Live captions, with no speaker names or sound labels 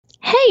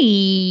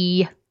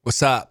Hey.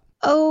 What's up?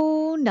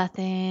 Oh,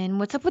 nothing.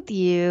 What's up with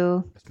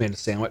you? Just made a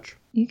sandwich.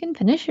 You can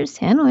finish your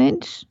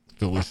sandwich.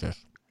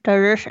 Delicious.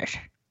 Delicious.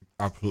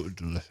 Absolutely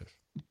delicious.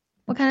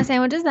 What kind of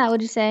sandwich is that,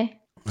 would you say?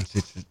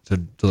 It's a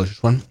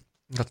delicious one.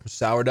 Got some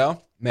sourdough,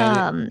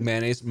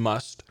 mayonnaise,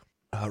 must,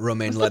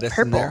 romaine What's lettuce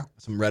purple? in there,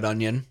 some red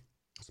onion,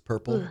 it's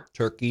purple, Ugh.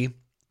 turkey,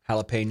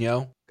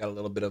 jalapeno. Got a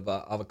little bit of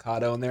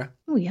avocado in there.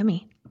 Oh,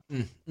 yummy.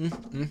 Are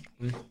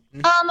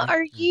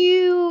Mm.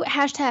 you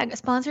hashtag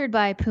sponsored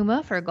by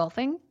Puma for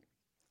golfing?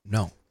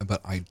 No, but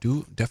I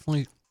do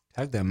definitely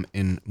tag them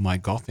in my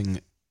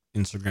golfing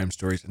Instagram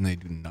stories, and they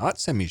do not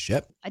send me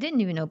shit. I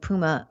didn't even know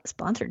Puma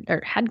sponsored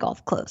or had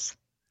golf clothes.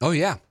 Oh,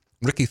 yeah.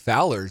 Ricky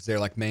Fowler's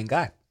their main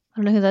guy. I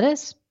don't know who that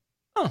is.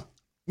 Oh,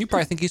 you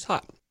probably think he's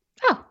hot.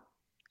 Oh,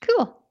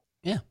 cool.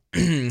 Yeah.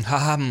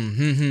 Ha.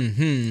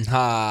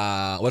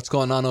 What's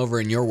going on over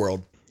in your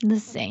world? The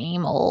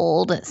same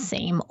old,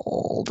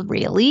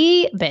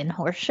 really. Been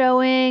horse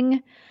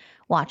showing,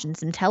 watching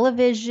some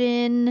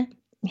television,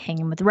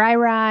 hanging with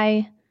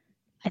Rai.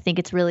 I think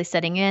it's really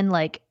setting in,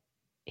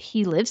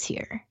 he lives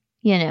here,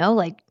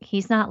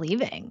 he's not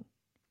leaving.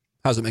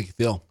 How's it make you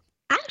feel?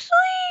 Actually,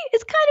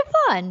 it's kind of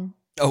fun.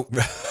 Oh.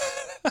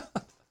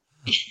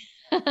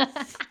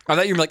 I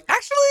thought you were like,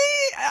 actually,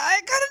 I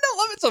kind of don't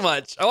love it so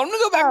much. I want to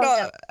go back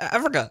to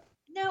Africa.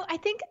 No, I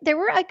think there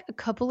were a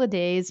couple of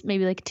days,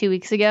 maybe 2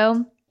 weeks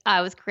ago,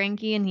 I was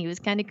cranky and he was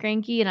kind of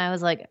cranky and I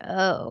was like,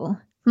 oh,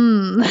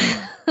 and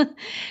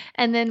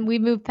then we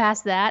moved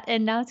past that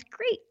and now it's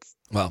great.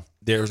 Well,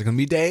 there's going to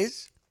be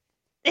days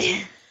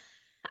that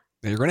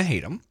you're going to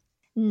hate him.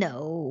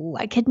 No,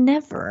 I could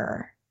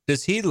never.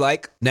 Does he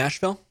like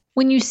Nashville?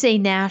 When you say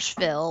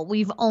Nashville,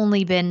 we've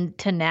only been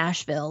to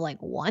Nashville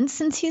once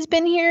since he's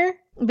been here,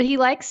 but he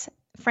likes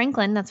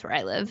Franklin. That's where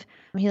I live.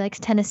 He likes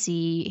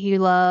Tennessee. He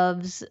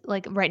loves,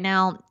 right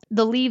now,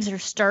 the leaves are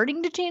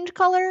starting to change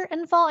color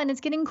in fall and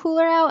it's getting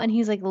cooler out. And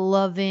he's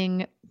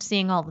loving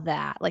seeing all of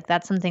that.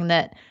 That's something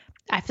that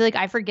I feel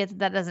I forget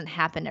that doesn't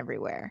happen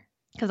everywhere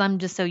because I'm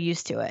just so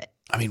used to it.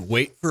 I mean,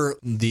 wait for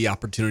the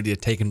opportunity to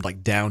take him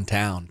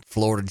downtown,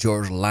 Florida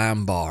Georgia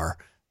Lime Bar,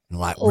 and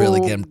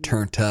really get him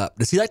turned up.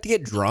 Does he like to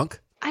get drunk?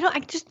 I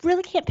just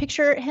really can't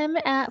picture him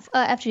at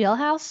FGL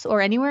House or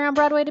anywhere on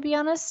Broadway, to be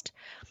honest.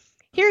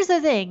 Here's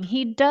the thing.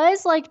 He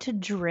does like to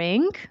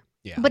drink,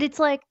 but it's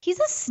he's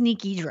a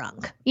sneaky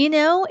drunk,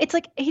 It's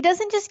he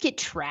doesn't just get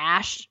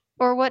trashed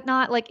or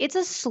whatnot. It's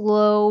a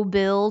slow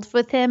build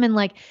with him.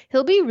 And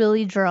he'll be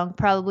really drunk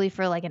probably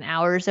for an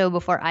hour or so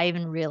before I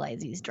even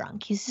realize he's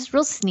drunk. He's just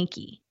real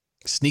sneaky.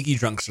 Sneaky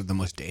drunks are the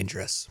most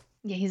dangerous.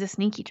 Yeah, he's a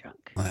sneaky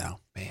drunk. Oh,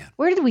 man.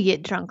 Where did we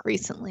get drunk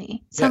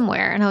recently?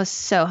 Somewhere. And I was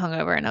so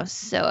hungover and I was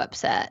so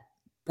upset.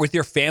 With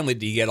your family,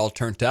 do you get all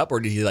turned up or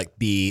do you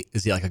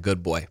is he a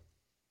good boy?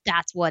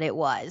 That's what it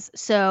was.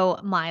 So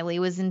Miley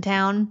was in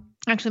town.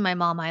 Actually, my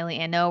mom, Miley,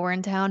 and Noah were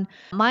in town.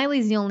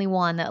 Miley's the only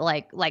one that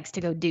likes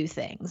to go do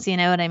things. You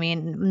know what I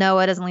mean?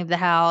 Noah doesn't leave the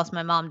house.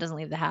 My mom doesn't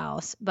leave the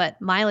house. But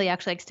Miley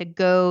actually likes to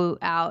go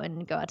out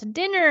to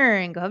dinner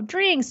and go have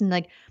drinks.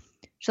 And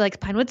she likes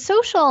Pinewood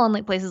Social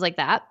and places like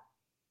that.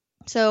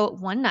 So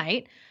one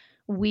night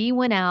we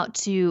went out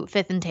to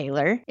Fifth and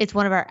Taylor. It's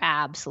one of our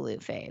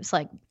absolute faves.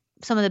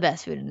 Some of the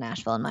best food in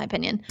Nashville, in my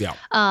opinion. Yeah.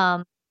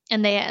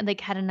 And they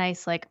had a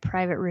nice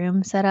private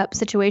room set up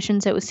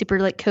situation, so it was super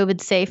COVID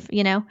safe,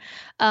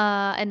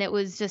 and it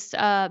was just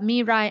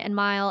me, Ryan, and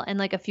Mile, and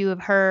a few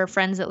of her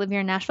friends that live here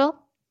in Nashville.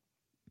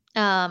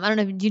 I don't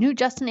know. Do you know who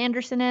Justin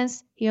Anderson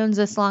is? He owns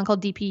a salon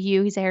called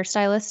DPU. He's a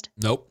hairstylist.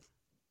 Nope.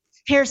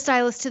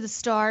 Hairstylist to the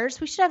stars.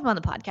 We should have him on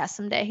the podcast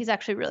someday. He's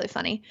actually really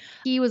funny.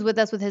 He was with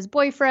us with his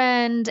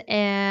boyfriend,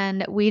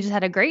 and we just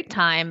had a great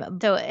time.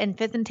 So, and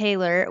Fifth and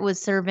Taylor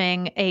was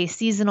serving a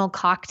seasonal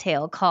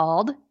cocktail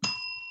called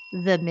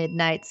The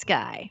Midnight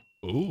Sky.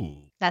 Ooh.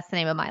 That's the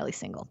name of Miley's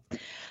single.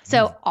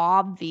 So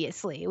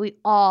obviously we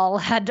all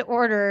had to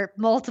order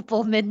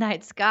multiple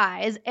Midnight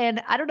Skies,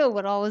 and I don't know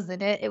what all was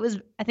in it.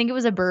 I think it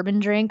was a bourbon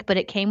drink, but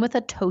it came with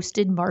a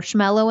toasted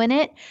marshmallow in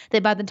it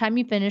that by the time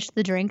you finished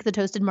the drink, the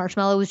toasted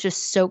marshmallow was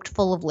just soaked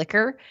full of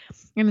liquor.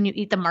 And then you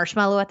eat the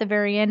marshmallow at the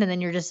very end and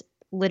then you're just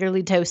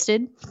literally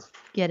toasted.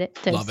 Get it?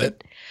 Toasted. Love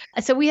it.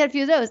 So we had a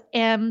few of those.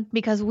 And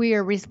because we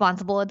are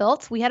responsible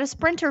adults, we had a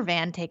Sprinter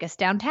van take us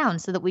downtown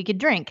so that we could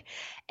drink.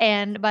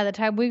 And by the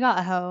time we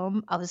got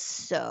home, I was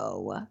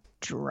so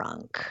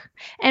drunk.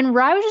 And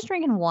Rye was just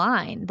drinking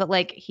wine, but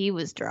he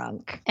was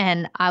drunk.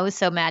 And I was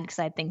so mad because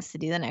I had things to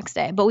do the next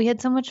day. But we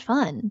had so much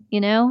fun,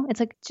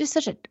 It's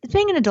just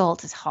being an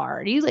adult is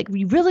hard. You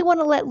really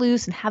want to let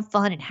loose and have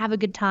fun and have a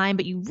good time,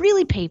 but you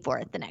really pay for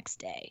it the next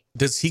day.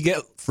 Does he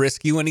get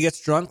frisky when he gets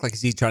drunk?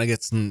 Is he trying to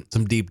get some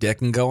deep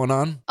dicking going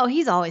on? Oh,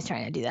 he's always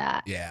trying to do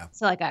that. Yeah.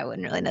 So I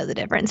wouldn't really know the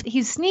difference.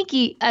 He's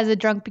sneaky as a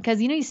drunk because,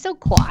 he's so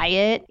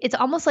quiet. It's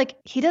almost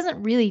he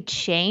doesn't really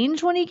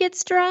change when he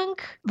gets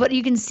drunk, but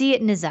you can see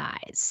it in his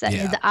eyes.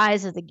 The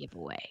eyes are the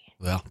giveaway.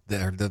 Well,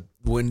 they're the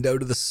window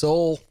to the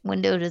soul.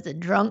 Window to the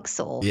drunk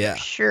soul, yeah, for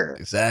sure.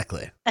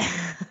 Exactly.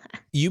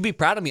 You'd be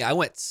proud of me. I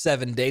went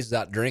 7 days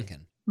without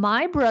drinking.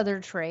 My brother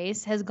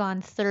Trace has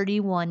gone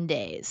 31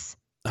 days.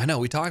 I know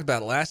we talked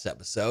about it last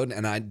episode,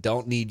 and I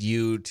don't need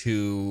you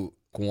to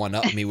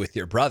one-up me with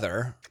your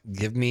brother.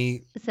 Give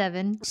me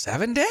 7.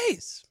 7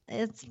 days.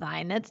 It's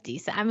fine. That's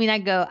decent. I mean, I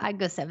go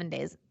 7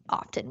 days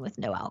often with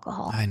no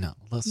alcohol. I know.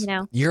 Listen, You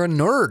know? you're a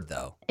nerd,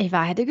 though. If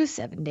I had to go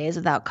 7 days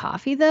without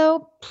coffee,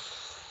 though,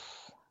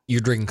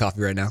 You're drinking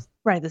coffee right now?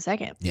 right this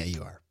second, Yeah,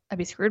 you are. I'd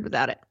be screwed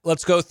without it.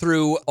 Let's go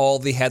through all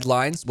the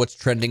headlines. What's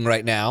trending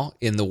right now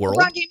in the world?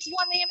 LeBron James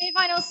won the NBA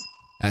Finals.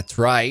 That's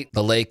right.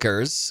 The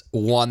Lakers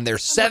won their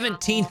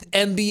 17th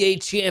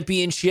NBA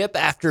championship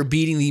after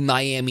beating the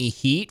Miami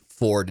Heat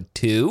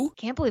 4-2.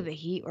 Can't believe the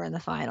Heat were in the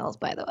finals,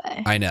 by the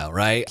way. I know,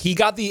 right? He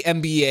got the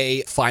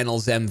NBA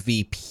Finals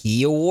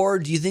MVP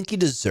award. Do you think he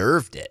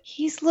deserved it?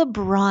 He's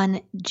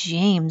LeBron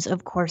James.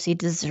 Of course, he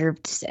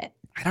deserved it.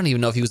 I don't even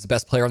know if he was the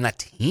best player on that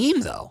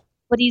team, though.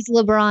 But he's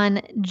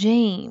LeBron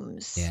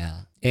James.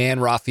 Yeah.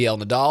 And Rafael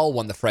Nadal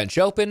won the French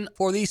Open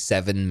for the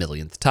 7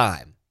 millionth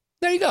time.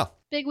 There you go.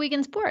 Big week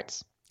in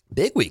sports.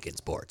 Big week in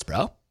sports,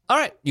 bro. All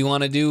right. You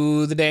want to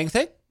do the dang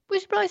thing? We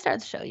should probably start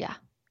the show, yeah.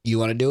 You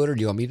want to do it, or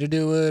do you want me to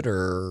do it,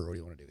 or what do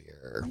you want to do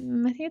here?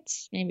 I think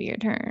it's maybe your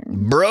turn.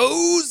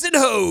 Bros and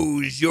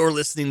hoes, you're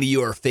listening to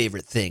Your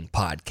Favorite Thing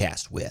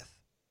podcast with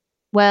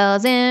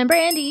Wells and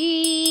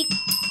Brandy.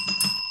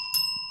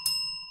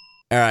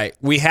 All right.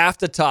 We have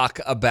to talk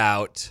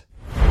about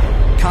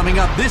Coming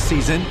up this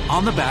season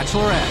on The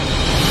Bachelorette.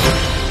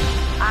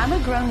 I'm a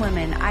grown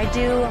woman. I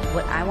do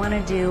what I want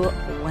to do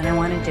when I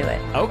want to do it.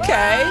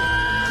 okay.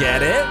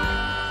 Get it?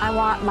 I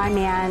want my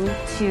man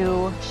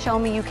to show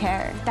me you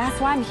care.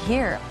 That's why I'm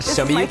here. This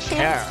Show is me my you chance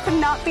care. to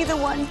not be the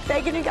one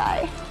begging a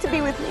guy to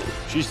be with me.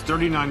 She's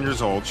 39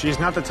 years old. She's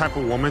not the type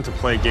of woman to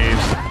play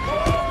games.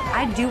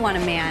 I do want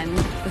a man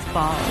with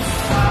balls.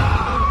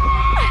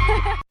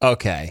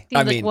 Okay.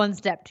 Seems like one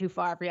step too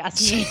far, if you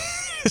ask me.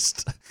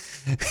 just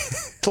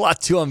a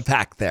lot to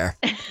unpack there.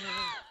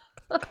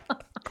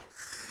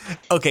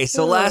 Okay,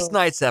 so last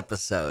night's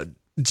episode,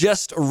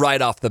 just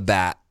right off the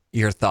bat,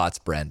 your thoughts,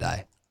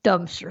 Brandi.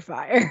 Dumpster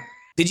fire.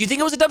 Did you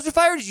think it was a dumpster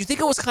fire? Or did you think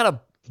it was kind of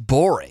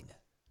boring?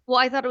 Well,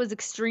 I thought it was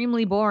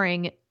extremely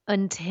boring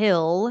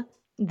until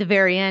the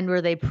very end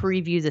where they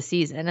preview the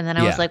season. And then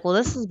I was like, well,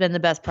 this has been the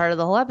best part of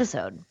the whole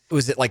episode.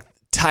 Was it like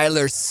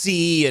Tyler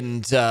C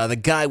and the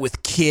guy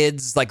with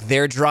kids, like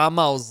their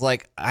drama? I was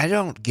like, I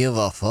don't give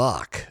a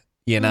fuck,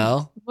 you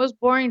know? Most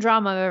boring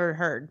drama I've ever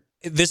heard.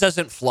 This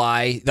doesn't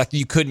fly. Like,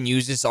 you couldn't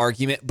use this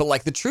argument. But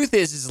like, the truth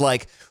is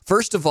like,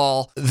 first of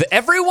all,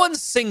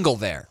 everyone's single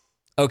there.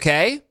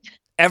 Okay?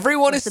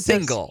 Everyone is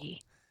single.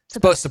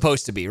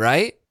 Supposed to be,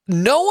 right?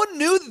 No one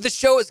knew that the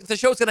show is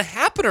going to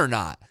happen or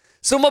not.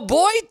 So my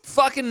boy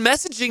fucking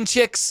messaging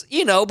chicks,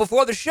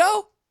 before the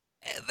show.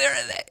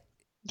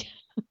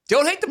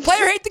 Don't hate the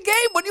player, hate the game.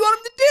 What do you want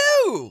him to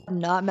do?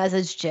 Not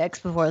message chicks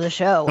before the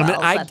show. Well,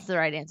 that's the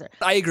right answer.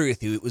 I agree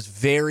with you. It was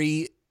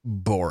very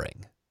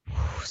boring.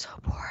 So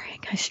boring.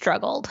 I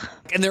struggled.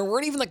 And there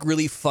weren't even like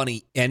really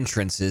funny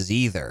entrances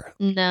either.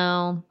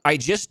 No. I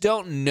just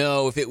don't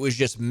know if it was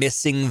just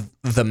missing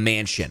the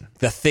mansion,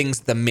 the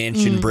things the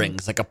mansion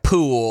brings, like a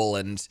pool.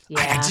 And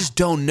I just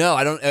don't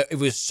know. It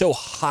was so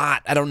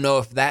hot. I don't know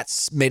if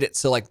that's made it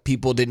so like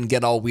people didn't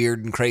get all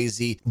weird and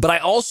crazy. But I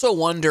also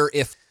wonder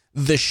if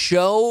the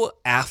show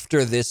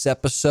after this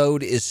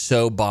episode is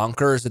so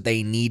bonkers that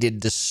they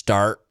needed to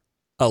start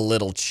a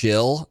little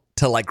chill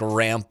to like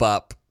ramp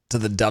up to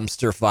the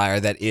dumpster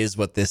fire that is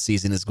what this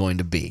season is going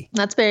to be.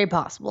 That's very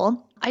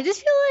possible. I just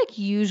feel like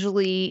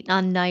usually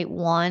on night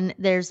one,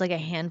 there's like a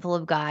handful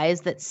of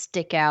guys that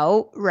stick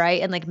out,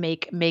 right? And like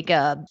make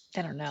a,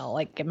 I don't know,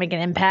 like make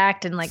an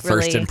impact and like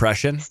First really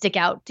impression. stick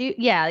out.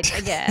 Yeah, like,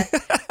 I guess.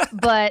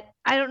 But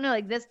I don't know,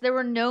 like there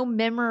were no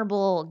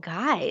memorable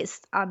guys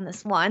on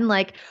this one.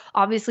 Like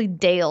obviously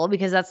Dale,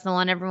 because that's the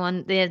one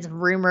it's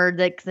rumored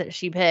that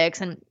she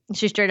picks. And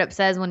she straight up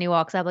says when he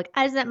walks up, like,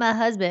 I just met my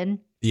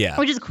husband. Yeah.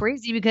 Which is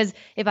crazy because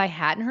if I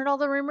hadn't heard all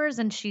the rumors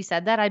and she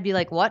said that, I'd be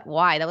like, what?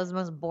 Why? That was the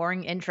most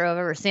boring intro I've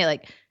ever seen.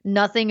 Like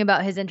nothing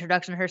about his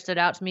introduction to her stood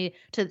out to me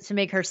to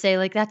make her say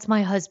like, that's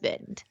my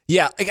husband.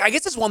 Yeah. I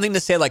guess it's one thing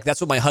to say like,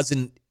 that's what my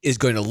husband is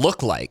going to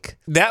look like.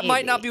 That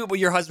might not be what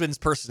your husband's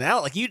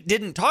personality. Like you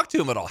didn't talk to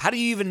him at all. How do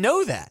you even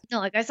know that? No,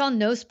 like I saw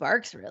no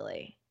sparks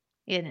really,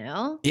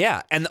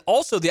 Yeah. And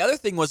also the other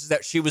thing was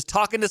that she was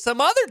talking to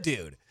some other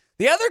dude.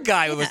 The other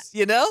guy was,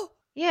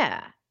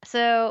 Yeah.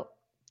 So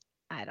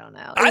I don't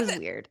know. It was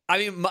weird. I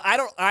mean, I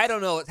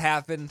don't know what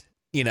happened.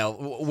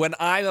 When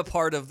I'm a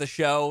part of the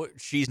show,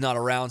 she's not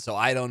around, so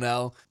I don't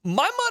know.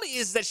 My money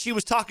is that she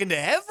was talking to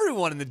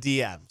everyone in the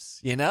DMs,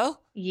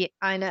 Yeah,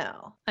 I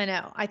know.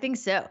 I think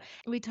so.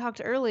 We talked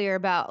earlier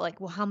about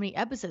like, well, how many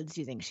episodes do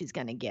you think she's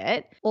going to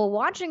get? Well,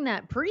 watching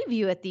that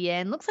preview at the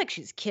end, looks like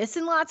she's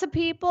kissing lots of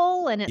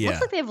people and it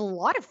looks like they have a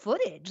lot of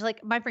footage.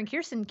 Like my friend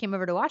Kirsten came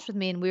over to watch with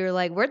me and we were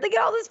like, where'd they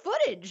get all this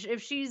footage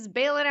if she's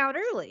bailing out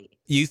early?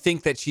 You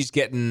think that she's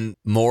getting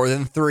more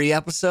than 3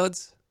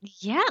 episodes?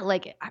 Yeah,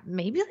 like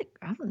maybe like,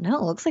 I don't know.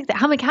 It looks like that.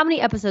 How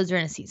many episodes are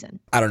in a season?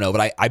 I don't know,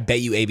 but I bet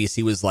you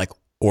ABC was like,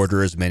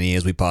 order as many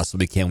as we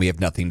possibly can. We have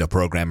nothing to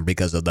program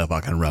because of the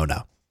fucking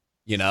Rona.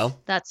 you know?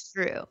 That's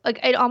true. Like,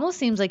 it almost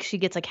seems like she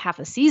gets like half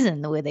a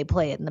season the way they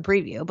play it in the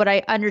preview, but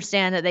I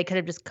understand that they could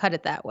have just cut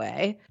it that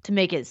way to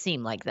make it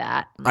seem like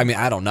that. I mean,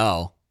 I don't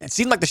know. It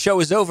seemed like the show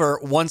was over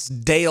once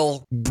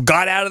Dale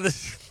got out of the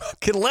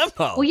fucking limo.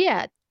 Well,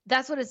 yeah,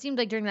 that's what it seemed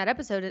like during that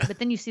episode. But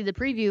then you see the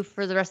preview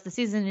for the rest of the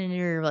season and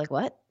you're like,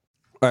 what?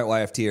 All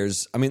right,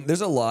 YFTers. I mean, there's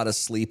a lot of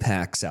sleep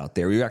hacks out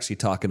there. We were actually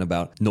talking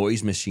about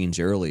noise machines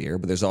earlier,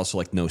 but there's also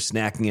like no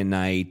snacking at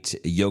night,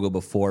 yoga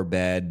before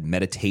bed,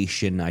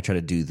 meditation. I try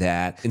to do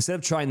that. Instead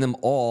of trying them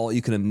all,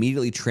 you can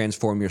immediately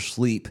transform your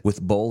sleep with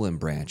Boll and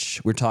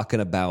Branch. We're talking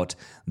about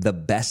the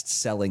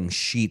best-selling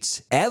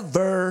sheets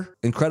ever.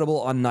 Incredible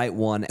on night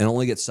one and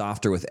only get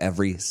softer with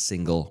every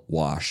single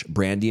wash.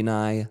 Brandy and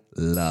I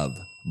love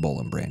Boll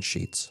and Branch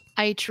sheets.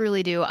 I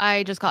truly do.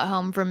 I just got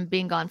home from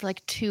being gone for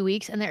like 2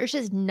 weeks, and there's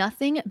just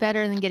nothing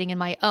better than getting in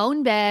my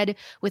own bed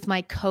with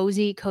my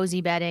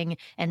cozy bedding.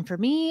 And for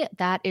me,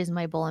 that is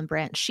my Boll and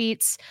Branch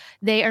sheets.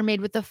 They are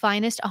made with the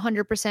finest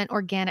 100%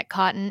 organic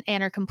cotton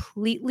and are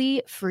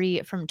completely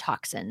free from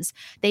toxins.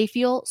 They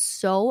feel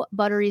so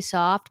buttery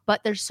soft,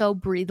 but they're so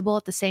breathable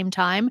at the same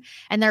time.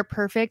 And they're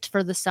perfect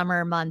for the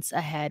summer months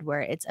ahead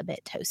where it's a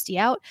bit toasty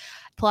out.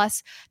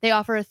 Plus, they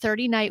offer a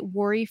 30-night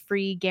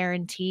worry-free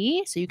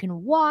guarantee, so you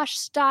can wash,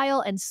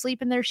 style, and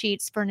sleep in their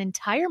sheets for an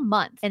entire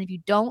month. And if you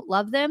don't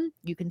love them,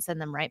 you can send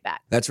them right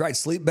back. That's right.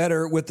 Sleep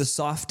better with the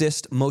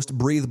softest, most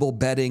breathable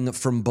bedding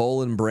from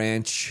Boll and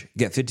Branch.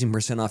 Get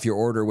 15% off your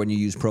order when you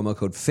use promo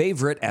code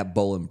FAVORITE at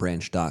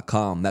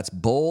bollandbranch.com. That's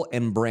Boll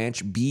and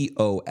Branch,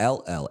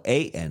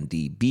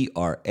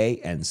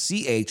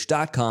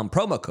 BOLLANDBRANCH.com.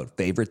 Promo code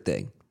FAVORITE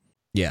thing.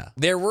 Yeah.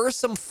 There were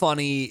some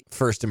funny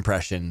first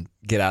impression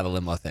get out of the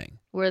limo thing.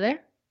 Were there?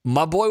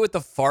 My boy with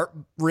the fart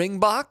ring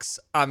box.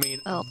 I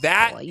mean,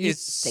 that boy, you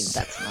is think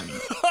that's funny.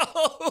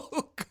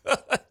 so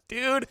good,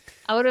 dude.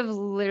 I would have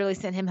literally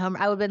sent him home.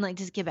 I would have been like,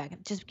 just get back in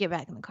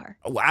the car.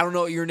 I don't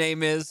know what your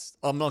name is.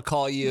 I'm going to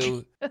call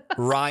you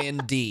Ryan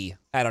D.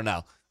 I don't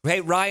know.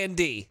 Hey, Ryan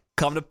D,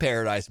 come to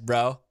paradise,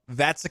 bro.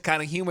 That's the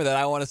kind of humor that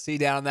I want to see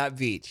down on that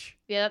beach.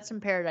 Yeah, that's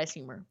some paradise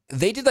humor.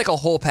 They did like a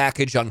whole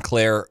package on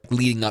Claire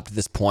leading up to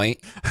this point.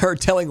 Her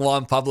telling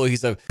Juan Pablo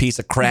he's a piece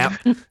of crap,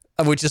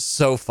 which is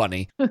so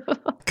funny.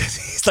 Because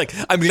he's like,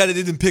 I'm glad I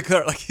didn't pick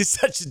her. Like, he's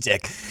such a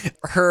dick.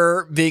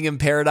 Her being in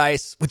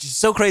paradise, which is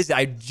so crazy.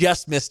 I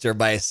just missed her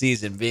by a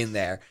season being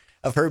there.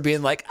 Of her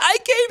being like, I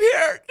came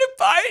here to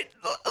find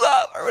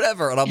love or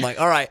whatever. And I'm like,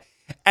 all right.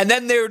 And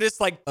then they were just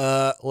like,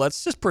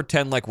 let's just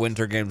pretend like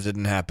Winter Games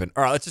didn't happen.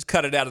 All right, let's just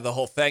cut it out of the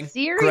whole thing.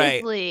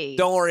 Seriously. Great.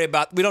 Don't worry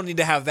about, we don't need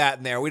to have that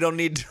in there. We don't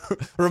need to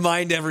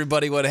remind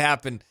everybody what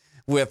happened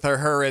with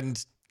her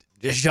and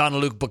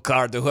Jean-Luc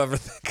Picard, whoever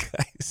the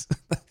guys,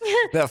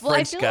 that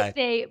French guy.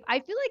 I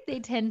feel like they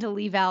tend to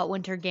leave out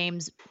Winter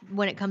Games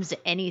when it comes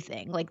to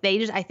anything. Like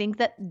I think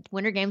that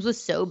Winter Games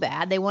was so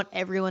bad, they want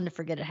everyone to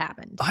forget it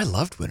happened. I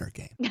loved Winter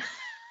Games.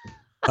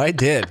 I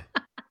did.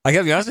 I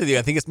gotta be honest with you.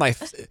 I think it's my,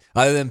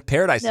 other than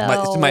Paradise,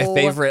 it's my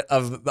favorite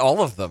of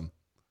all of them.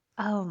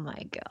 Oh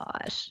my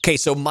gosh. Okay,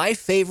 so my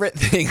favorite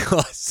thing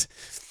was,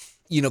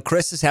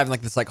 Chris is having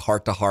like this like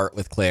heart to heart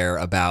with Claire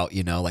about,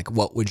 like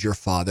what would your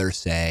father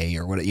say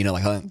or what,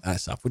 like all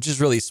that stuff, which is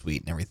really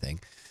sweet and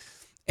everything.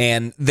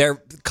 And there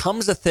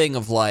comes a thing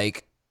of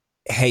like,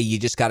 hey, you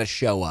just got to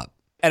show up.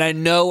 And I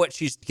know what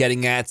she's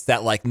getting at. It's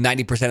that like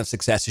 90% of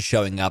success is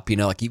showing up.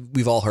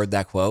 We've all heard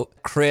that quote.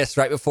 Chris,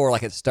 right before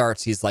like it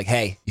starts, he's like,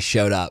 hey, you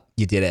showed up.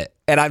 You did it.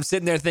 And I'm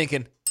sitting there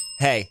thinking,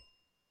 hey,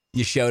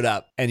 you showed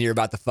up and you're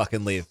about to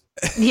fucking leave.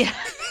 Yeah.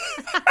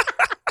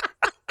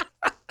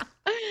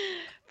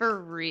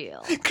 For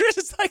real. Chris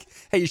is like,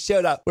 hey, you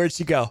showed up. Where'd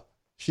she go?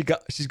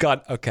 She's gone.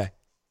 Okay.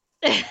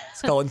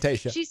 It's calling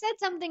Tayshia. She said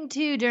something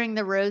too during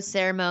the rose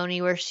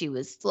ceremony where she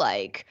was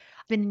like,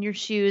 been in your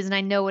shoes and I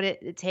know what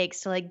it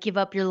takes to like give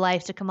up your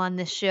life to come on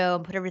this show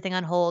and put everything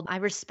on hold. I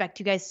respect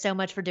you guys so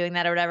much for doing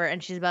that or whatever.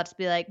 And she's about to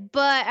be like,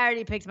 but I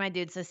already picked my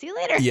dude, so see you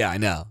later. Yeah, I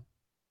know.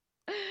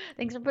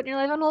 Thanks for putting your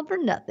life on hold for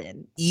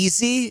nothing.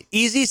 Easy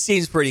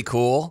seems pretty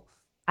cool.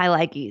 I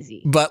like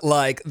Easy. But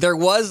like there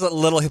was a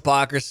little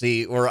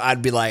hypocrisy where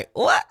I'd be like,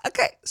 what?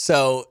 Okay.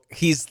 So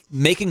he's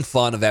making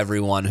fun of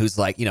everyone who's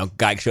like,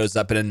 guy shows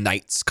up in a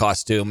knight's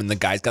costume and the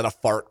guy's got a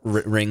fart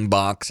ring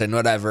box and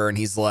whatever. And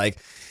he's like,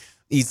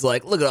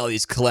 look at all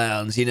these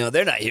clowns,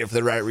 they're not here for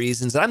the right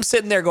reasons. And I'm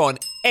sitting there going,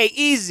 hey,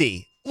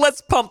 Easy,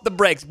 let's pump the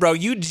brakes, bro.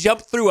 You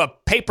jumped through a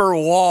paper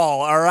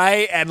wall, all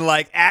right? And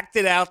like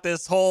acted out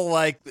this whole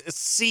like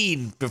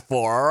scene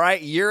before, all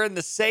right? You're in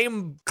the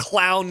same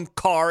clown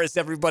car as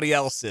everybody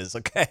else is,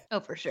 okay? Oh,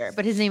 for sure.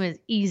 But his name is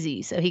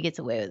Easy, so he gets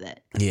away with it.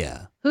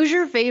 Yeah. Who's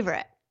your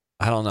favorite?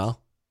 I don't know.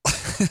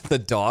 The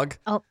dog?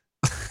 Oh,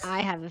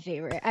 I have a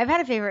favorite. I've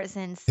had a favorite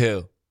since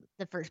Who?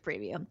 The first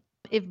preview.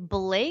 If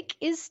Blake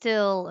is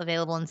still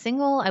available and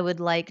single, I would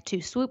like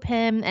to swoop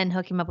him and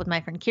hook him up with my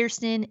friend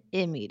Kirsten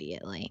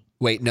immediately.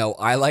 Wait, no,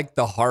 I like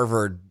the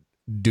Harvard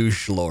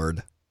douche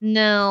lord.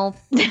 No.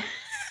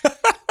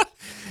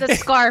 The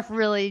scarf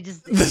really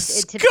just... The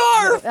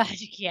scarf! I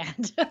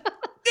can't.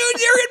 Dude,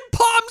 Dude, you're in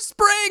Palm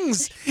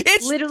Springs.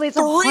 It's Literally, it's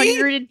 3,000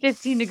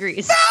 115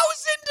 degrees.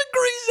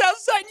 degrees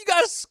outside and you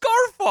got a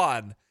scarf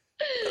on.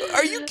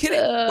 Are you kidding?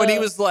 When he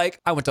was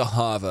like, I went to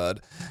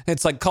Harvard.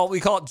 It's like, we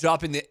call it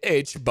dropping the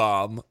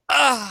H-bomb.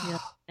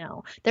 Ah.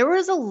 No, there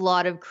was a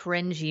lot of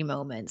cringy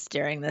moments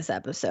during this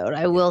episode.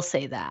 I will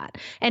say that.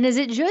 And is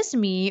it just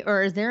me,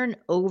 or is there an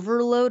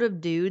overload of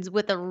dudes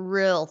with a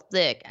real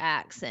thick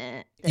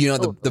accent? You know,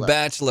 the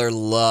Bachelor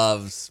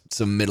loves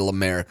some middle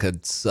America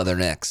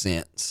Southern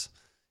accents,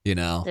 you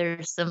know?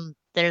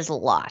 There's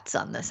lots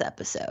on this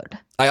episode.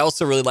 I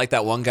also really like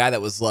that one guy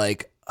that was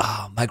like,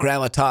 oh, my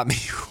grandma taught me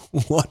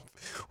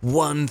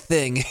one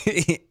thing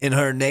in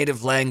her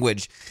native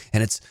language,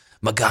 and it's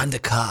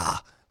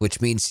Maganda,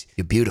 which means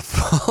you're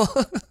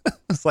beautiful.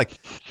 It's like,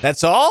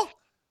 that's all?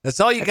 That's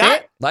all you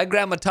got? My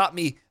grandma taught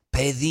me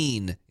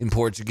pedin in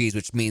Portuguese,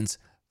 which means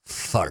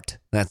fart.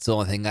 That's the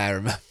only thing I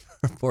remember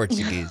from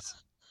Portuguese.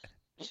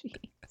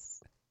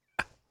 Jeez.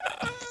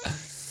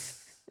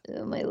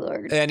 Oh, my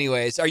Lord.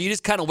 Anyways, are you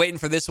just kind of waiting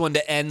for this one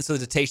to end so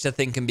the Tayshia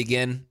thing can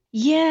begin?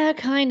 Yeah,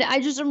 kind of.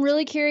 I'm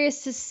really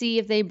curious to see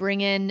if they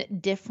bring in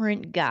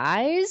different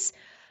guys.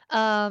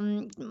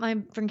 My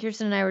friend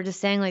Kirsten and I were just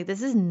saying, like,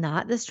 this is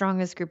not the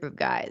strongest group of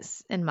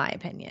guys, in my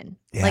opinion.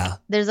 Yeah. Like,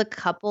 there's a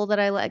couple that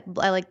I like.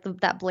 I like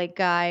that Blake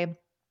guy,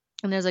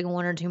 and there's like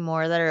one or two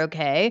more that are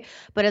okay.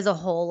 But as a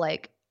whole,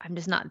 like, I'm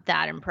just not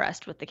that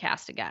impressed with the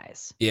cast of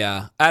guys.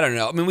 Yeah, I don't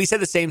know. I mean, we said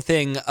the same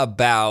thing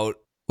about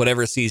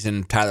whatever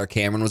season Tyler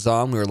Cameron was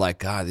on. We were like,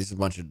 God, these are a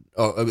bunch of,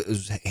 it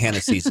was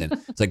Hannah's season.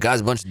 It's like,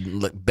 guys, a bunch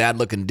of bad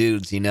looking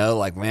dudes, you know,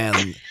 like,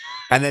 man.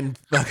 And then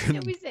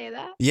Did we say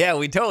that? Yeah,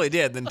 we totally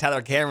did. Then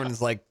Tyler Cameron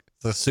is like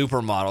the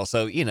supermodel.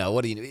 So, you know,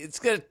 what do you do? It's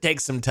going to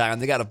take some time.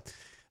 They got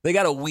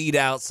to weed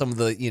out some of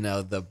the, you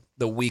know,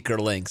 the weaker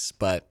links,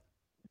 but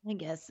I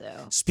guess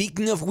so.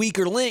 Speaking of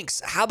weaker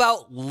links, how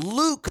about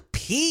Luke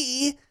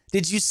P?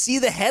 Did you see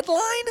the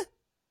headline?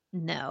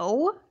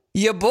 No.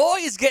 Your boy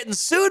is getting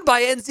sued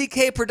by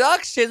NZK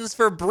Productions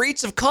for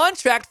breach of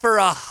contract for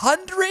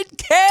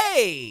 $100K.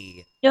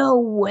 No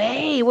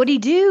way. What'd he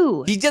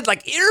do? He did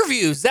like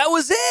interviews. That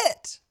was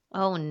it.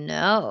 Oh,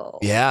 no.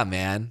 Yeah,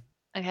 man.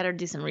 I gotta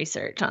do some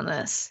research on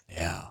this.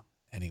 Yeah.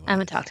 Anyway. I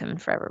haven't talked to him in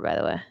forever, by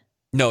the way.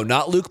 No,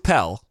 not Luke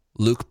Pell.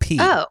 Luke P.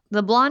 Oh,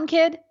 the blonde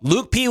kid?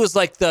 Luke P was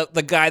like the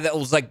guy that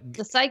was like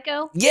The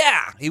psycho?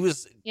 Yeah, he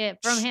was. Yeah,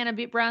 from Hannah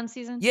B. Brown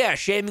season? Yeah,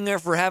 shaming her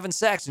for having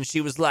sex, and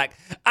she was like,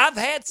 "I've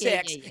had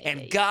sex,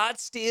 and God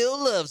still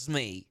loves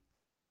me."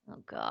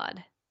 Oh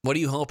God. What do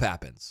you hope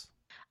happens?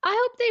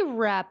 I hope they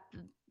wrap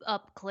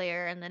up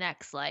Claire in the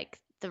next like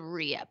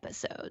 3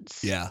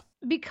 episodes. Yeah.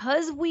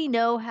 Because we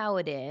know how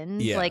it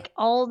ends. Yeah. Like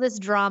all this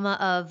drama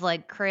of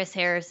like Chris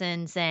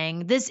Harrison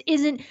saying this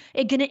isn't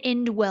it gonna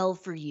end well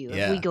for you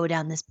if we go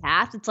down this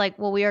path. It's like,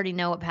 well, we already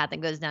know what path it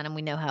goes down and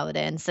we know how it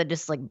ends. So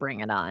just like bring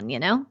it on, you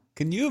know?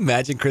 Can you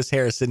imagine Chris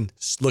Harrison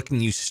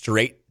looking you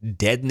straight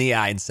dead in the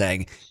eye and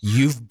saying,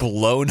 "You've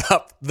blown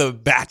up the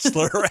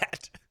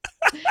Bachelorette"?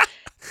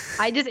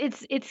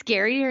 It's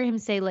scary to hear him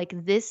say like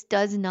this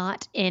does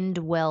not end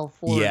well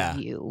for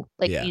you.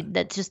 Like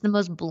that's just the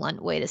most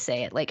blunt way to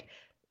say it. Like,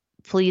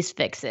 please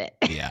fix it.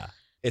 Yeah.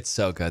 It's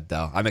so good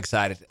though. I'm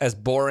excited. As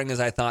boring as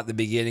I thought the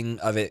beginning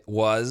of it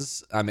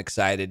was, I'm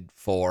excited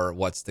for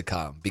what's to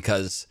come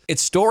because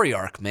it's story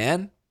arc,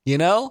 man. You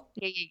know?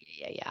 Yeah.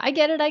 I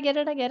get it.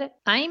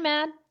 I ain't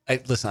mad.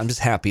 Listen, I'm just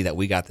happy that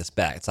we got this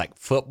back. It's like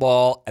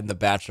football and The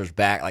Bachelor's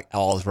back. Like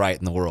all is right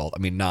in the world. I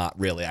mean, not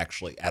really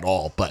actually at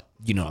all, but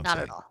you know what I'm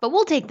saying. Not at all. But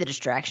we'll take the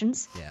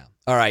distractions. Yeah.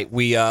 All right.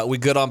 We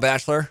good on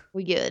Bachelor?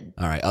 We good.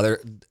 All right.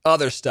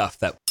 Other stuff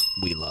that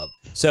we love.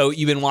 So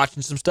you've been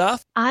watching some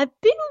stuff? I've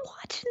been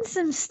watching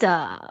some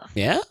stuff.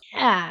 Yeah?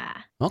 Yeah.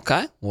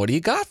 Okay. What do you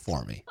got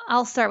for me?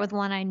 I'll start with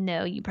one I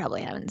know you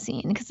probably haven't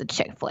seen because it's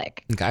a chick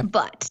flick. Okay.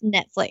 But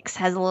Netflix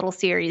has a little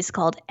series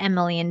called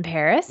Emily in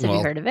Paris. Have you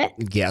heard of it?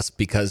 Yes,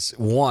 because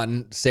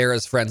one,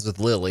 Sarah's friends with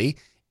Lily,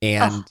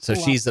 and so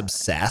she's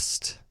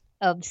obsessed.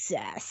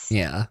 Obsessed.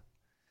 Yeah.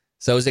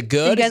 So is it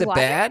good? Is it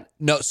bad? It?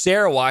 No,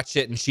 Sarah watched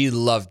it and she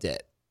loved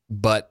it,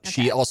 but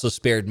she also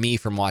spared me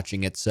from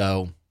watching it.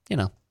 So, you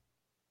know.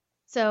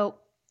 So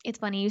it's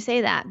funny you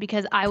say that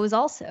because I was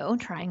also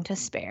trying to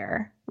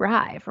spare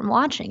Rye from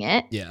watching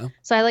it. Yeah.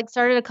 So I like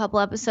started a couple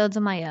episodes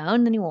on my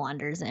own. Then he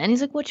wanders in.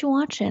 He's like, "What you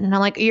watching?" And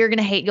I'm like, "You're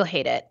gonna hate. You'll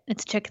hate it.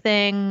 It's a chick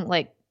thing,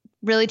 like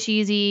really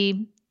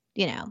cheesy.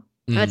 You know,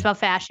 it's about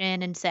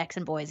fashion and sex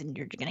and boys, and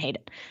you're gonna hate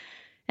it."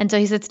 And so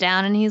he sits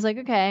down and he's like,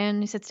 "Okay."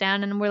 And he sits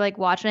down and we're like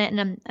watching it,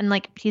 and I'm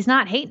like, he's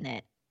not hating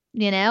it,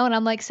 you know. And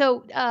I'm like,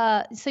 "So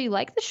you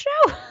like the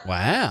show?"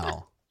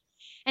 Wow.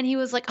 And he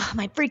was like, "Oh,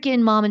 my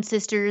freaking mom and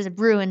sisters have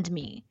ruined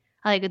me.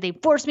 Like they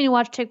forced me to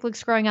watch chick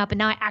flicks growing up, and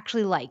now I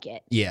actually like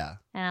it." Yeah.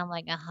 And I'm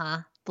like,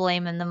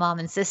 blaming the mom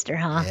and sister,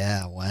 huh?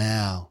 Yeah.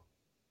 Wow.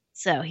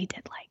 So he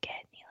did like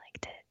it. He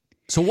liked it.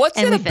 So what's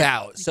it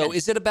about? So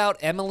is it about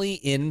Emily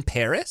in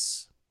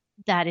Paris?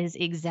 That is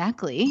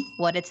exactly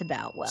what it's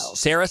about. Well,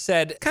 Sarah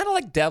said kind of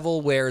like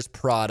Devil Wears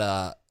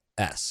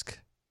Prada-esque.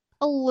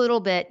 A little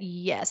bit,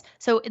 yes.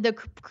 So the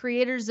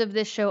creators of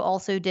this show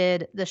also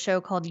did the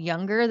show called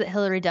Younger that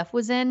Hilary Duff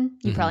was in.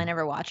 You probably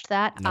never watched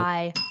that. Nope.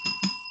 I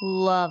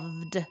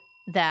loved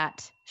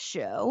that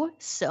show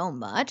so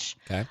much.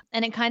 Okay.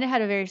 And it kind of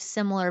had a very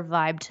similar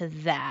vibe to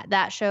that.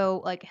 That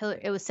show, like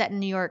it was set in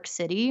New York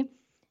City,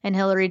 and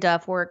Hilary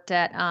Duff worked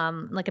at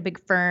like a big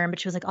firm, but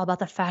she was like all about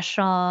the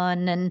fashion,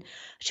 and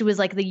she was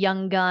like the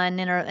young gun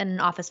in an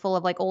office full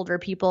of like older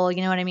people.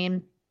 You know what I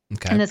mean?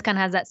 Okay. And this kind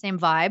of has that same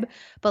vibe.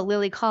 But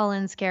Lily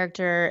Collins'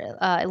 character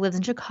lives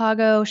in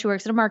Chicago. She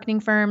works at a marketing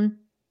firm.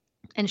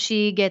 And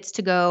she gets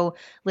to go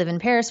live in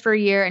Paris for a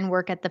year and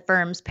work at the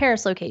firm's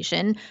Paris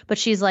location. But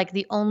she's like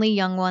the only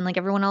young one. Like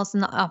everyone else in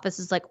the office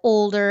is like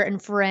older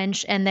and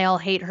French, and they all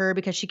hate her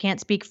because she can't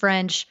speak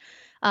French.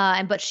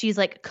 But she's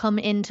like come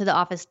into the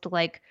office to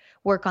like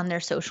work on their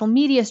social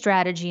media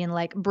strategy and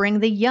like bring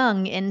the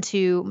young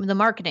into the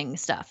marketing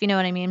stuff. You know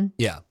what I mean?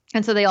 Yeah.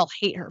 And so they all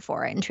hate her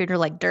for it and treat her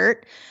like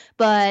dirt.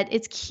 But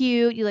it's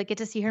cute. You like get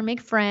to see her make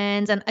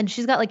friends. And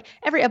she's got like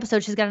every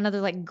episode, she's got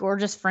another like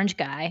gorgeous French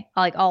guy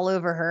like all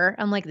over her.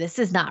 I'm like, this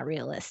is not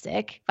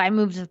realistic. If I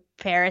moved to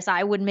Paris,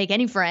 I wouldn't make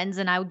any friends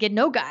and I would get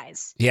no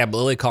guys. Yeah, but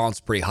Lily Collins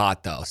is pretty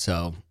hot though,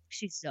 so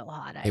She's so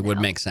hot. it would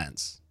make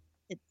sense.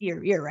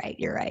 You're right.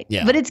 You're right.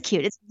 Yeah. But it's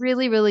cute. It's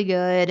really, really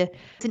good.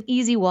 It's an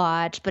easy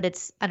watch, but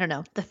it's, I don't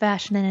know, the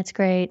fashion in it's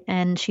great.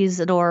 And she's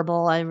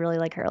adorable. I really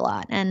like her a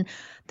lot. And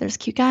there's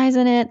cute guys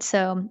in it.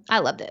 So I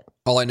loved it.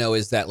 All I know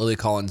is that Lily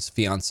Collins'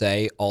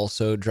 fiance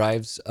also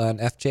drives an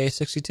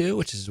FJ62,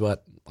 which is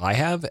what I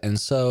have. And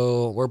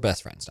so we're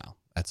best friends now.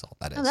 That's all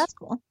that is. Oh, that's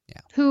cool.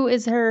 Yeah. Who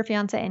is her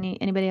fiance?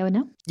 Anybody I would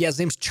know? Yeah, his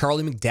name's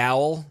Charlie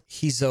McDowell.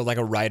 He's like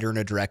a writer and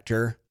a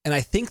director. And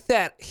I think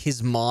that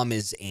his mom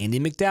is Andy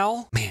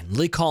McDowell. Man,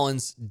 Lily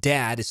Collins'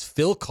 dad is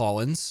Phil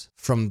Collins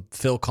from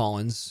Phil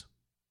Collins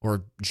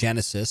or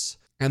Genesis.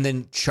 And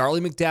then Charlie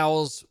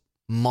McDowell's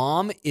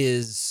mom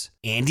is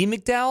Andy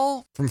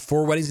McDowell from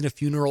Four Weddings and a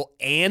Funeral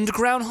and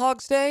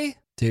Groundhog's Day.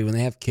 Dude, when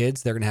they have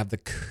kids, they're going to have the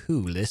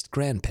coolest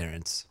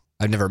grandparents.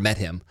 I've never met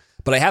him,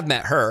 but I have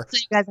met her. So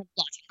you guys have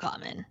lots in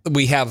common.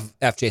 We have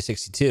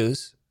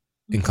FJ62s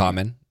in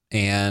common.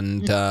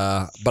 And,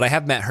 but I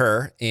have met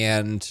her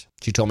and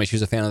she told me she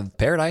was a fan of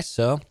Paradise.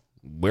 So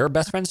we're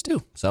best friends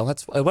too. So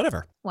that's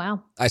whatever.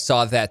 Wow. I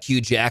saw that Hugh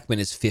Jackman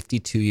is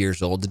 52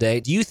 years old today.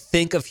 Do you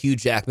think of Hugh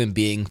Jackman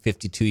being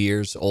 52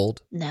 years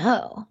old?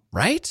 No.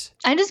 Right?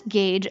 I just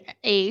gauge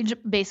age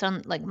based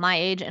on like my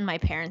age and my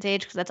parents'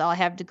 age because that's all I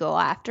have to go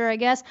after, I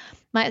guess.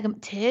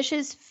 Tish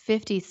is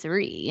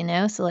 53, you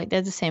know, so like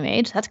they're the same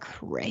age. That's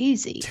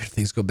crazy. Dude,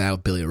 things go bad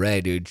with Billy Ray,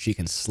 dude. She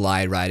can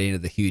slide right into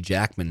the Hugh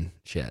Jackman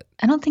shit.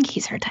 I don't think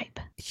he's her type.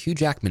 Hugh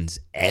Jackman's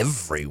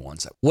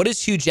everyone's. What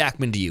is Hugh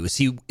Jackman to you?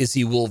 Is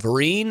he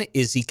Wolverine?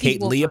 Is he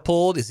Kate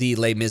Leopold? Is he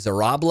Les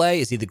Miserables?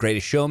 Is he The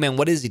Greatest Showman?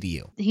 What is he to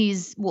you?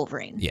 He's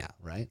Wolverine. Yeah,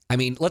 right. I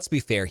mean, let's be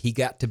fair. He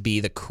got to be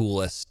the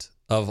coolest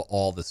of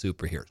all the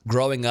superheroes.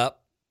 Growing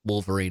up,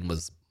 Wolverine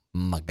was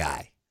my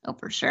guy. Oh,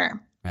 for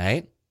sure.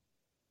 Right?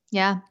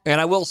 Yeah. And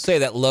I will say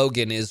that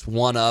Logan is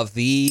one of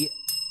the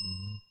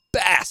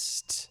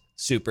best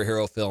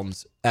superhero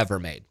films ever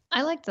made.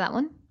 I liked that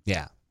one.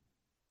 Yeah.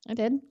 I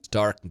did. It's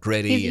dark and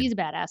gritty. He's a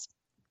badass.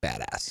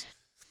 Badass.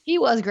 He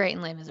was great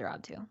in Les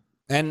Miserables too.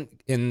 And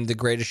in The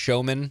Greatest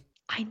Showman.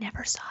 I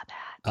never saw that.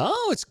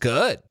 Oh, it's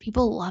good.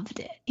 People loved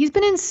it. He's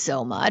been in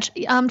so much.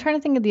 I'm trying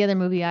to think of the other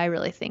movie I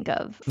really think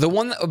of. The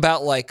one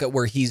about like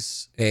where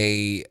he's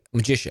a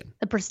magician.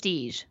 The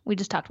Prestige. We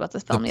just talked about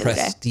this film the The other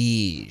day.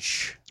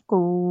 Prestige.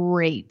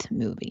 Great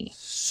movie.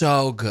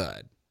 So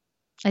good.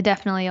 I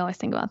definitely always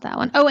think about that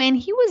one. Oh, and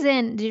he was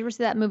in, did you ever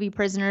see that movie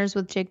Prisoners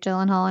with Jake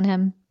Gyllenhaal and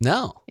him?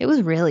 No. It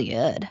was really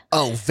good.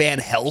 Oh, Van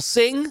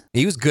Helsing?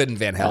 He was good in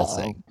Van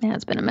Helsing. Yeah,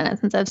 it's been a minute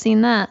since I've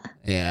seen that.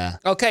 Yeah.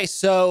 Okay,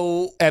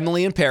 so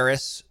Emily in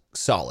Paris,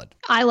 solid.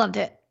 I loved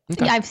it.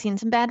 Okay. I've seen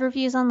some bad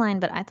reviews online,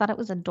 but I thought it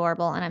was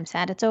adorable, and I'm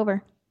sad it's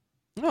over.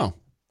 Oh.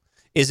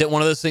 Is it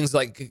one of those things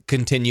like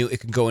continue,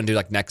 it can go into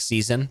like next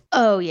season?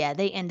 Oh, yeah,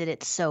 they ended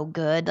it so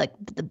good. Like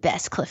the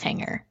best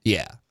cliffhanger.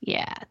 Yeah.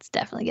 Yeah, it's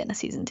definitely getting a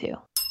season 2.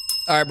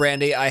 All right,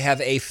 Brandy, I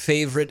have a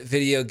favorite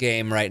video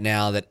game right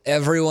now that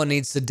everyone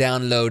needs to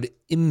download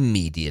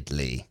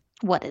immediately.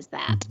 What is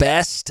that?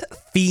 Best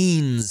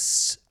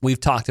Fiends. We've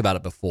talked about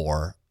it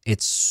before.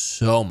 It's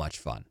so much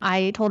fun.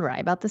 I told Rye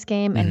about this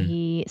game, and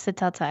he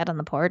sits outside on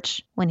the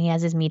porch when he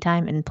has his me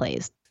time and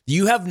plays.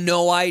 You have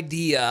no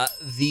idea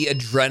the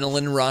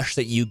adrenaline rush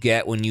that you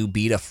get when you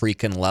beat a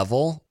freaking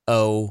level.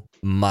 Oh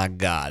my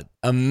God.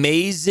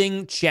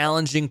 Amazing,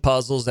 challenging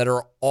puzzles that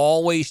are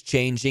always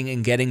changing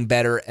and getting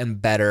better and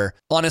better.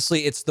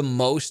 Honestly, it's the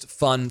most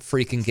fun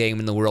freaking game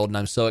in the world, and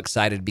I'm so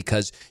excited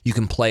because you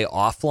can play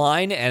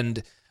offline,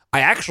 and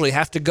I actually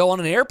have to go on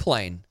an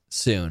airplane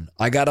soon.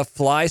 I gotta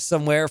fly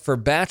somewhere for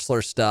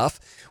bachelor stuff,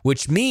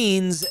 which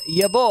means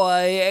your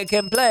boy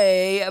can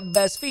play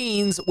Best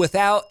Fiends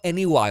without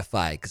any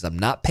Wi-Fi because I'm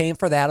not paying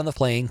for that on the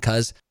plane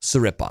because it's a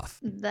ripoff.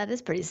 That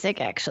is pretty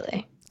sick,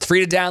 actually. It's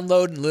free to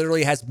download and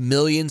literally has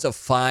millions of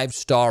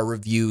 5-star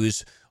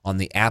reviews on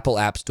the Apple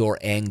App Store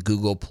and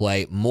Google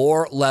Play.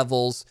 More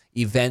levels,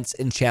 events,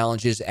 and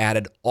challenges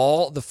added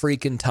all the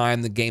freaking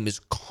time. The game is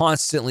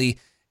constantly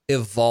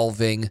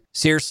evolving.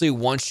 Seriously,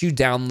 once you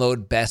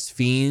download Best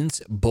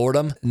Fiends,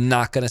 boredom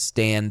not going to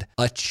stand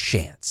a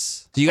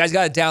chance. So you guys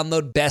got to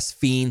download Best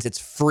Fiends. It's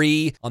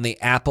free on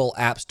the Apple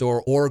App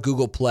Store or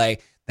Google Play.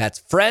 That's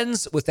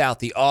friends without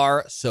the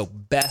R. So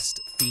Best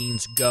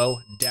Fiends, go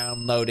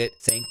download it.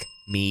 Thank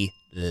me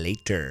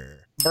later.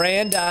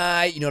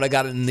 Brandi, you know what I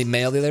got in the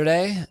mail the other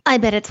day? I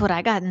bet it's what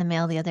I got in the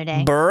mail the other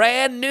day.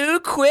 Brand new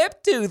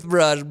Quip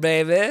toothbrush,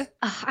 baby.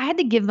 I had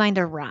to give mine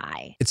to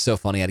Rye. It's so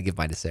funny. I had to give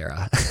mine to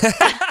Sarah.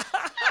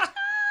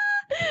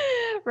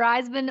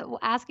 Rye's been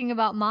asking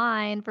about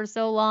mine for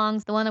so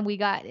long. The one that we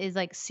got is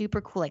like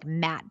super cool, like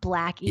matte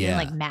black, even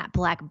like matte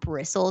black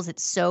bristles.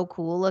 It's so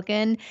cool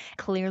looking.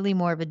 Clearly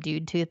more of a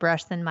dude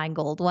toothbrush than my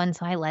gold one,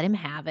 so I let him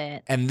have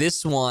it. And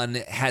this one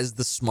has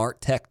the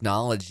smart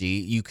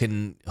technology. You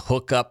can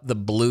hook up the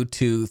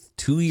Bluetooth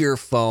to your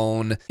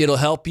phone. It'll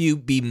help you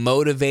be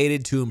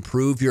motivated to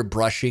improve your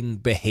brushing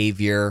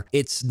behavior.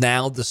 It's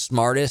now the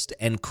smartest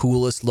and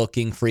coolest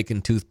looking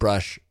freaking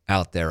toothbrush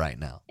out there right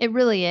now. It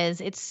really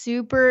is. It's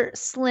super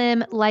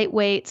slim,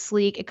 lightweight,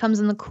 sleek. It comes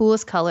in the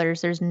coolest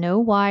colors. There's no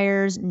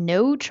wires,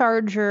 no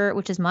charger,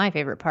 which is my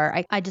favorite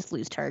part. I just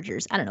lose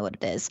chargers. I don't know what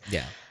it is.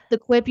 Yeah. The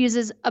Quip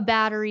uses a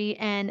battery,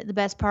 and the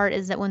best part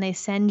is that when they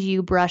send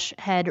you brush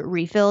head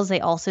refills,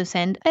 they also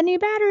send a new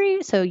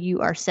battery. So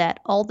you are set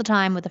all the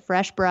time with a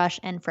fresh brush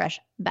and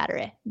fresh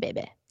battery,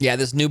 baby. Yeah,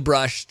 this new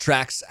brush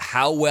tracks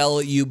how well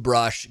you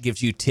brush,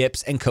 gives you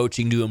tips and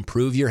coaching to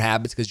improve your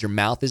habits because your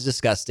mouth is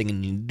disgusting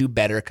and you need to do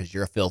better because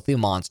you're a filthy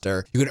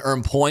monster. You can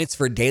earn points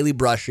for daily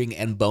brushing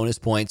and bonus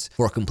points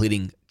for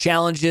completing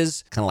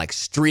challenges, kind of like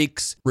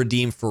streaks,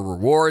 redeem for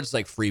rewards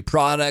like free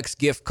products,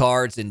 gift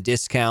cards, and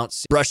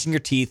discounts. Brushing your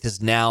teeth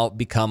has now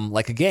become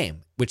like a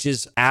game, which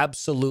is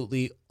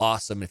absolutely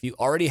awesome. If you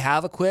already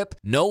have a Quip,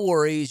 no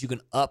worries. You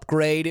can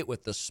upgrade it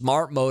with the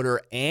smart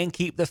motor and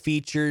keep the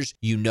features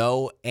you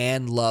know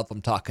and love.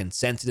 I'm talking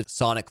sensitive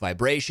sonic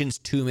vibrations,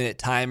 2-minute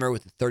timer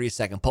with the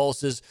 30-second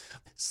pulses,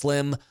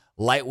 slim,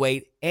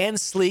 lightweight, and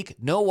sleek.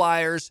 No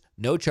wires,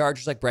 no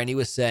chargers like Brandi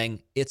was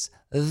saying. It's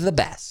the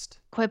best.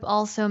 Quip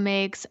also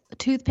makes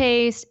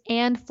toothpaste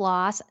and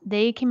floss.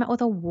 They came out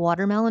with a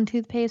watermelon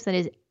toothpaste that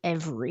is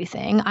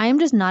everything. I am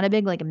just not a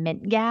big like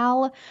mint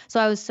gal, so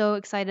I was so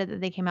excited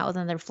that they came out with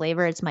another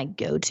flavor. It's my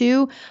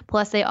go-to.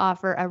 Plus they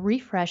offer a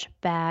refresh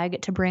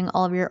bag to bring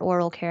all of your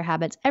oral care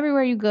habits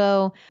everywhere you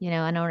go. You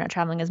know, I know we're not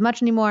traveling as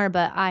much anymore,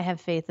 but I have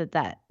faith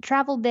that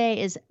travel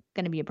day is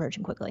going to be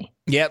approaching quickly.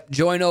 Yep.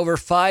 Join over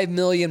 5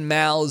 million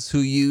mouths who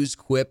use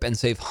Quip and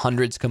save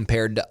hundreds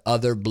compared to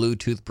other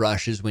Bluetooth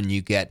brushes when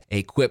you get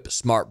a Quip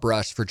Smart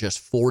Brush for just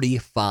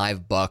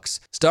 $45.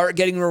 Start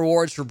getting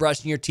rewards for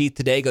brushing your teeth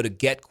today. Go to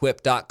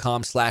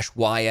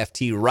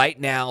getquip.com/YFT right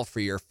now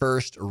for your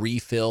first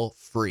refill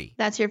free.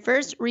 That's your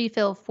first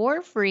refill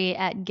for free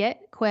at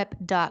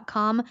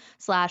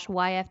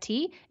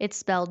getquip.com/YFT. It's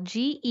spelled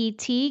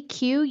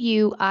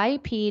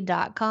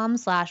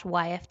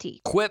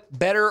GETQUIP.com/YFT. Quip,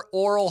 better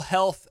oral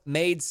health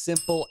made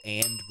simple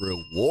and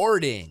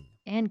rewarding.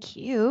 And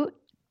cute.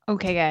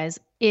 Okay, guys,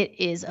 it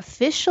is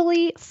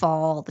officially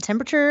fall. The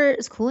temperature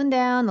is cooling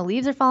down. The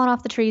leaves are falling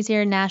off the trees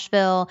here in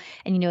Nashville.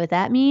 And you know what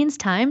that means?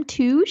 Time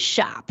to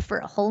shop for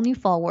a whole new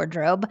fall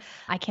wardrobe.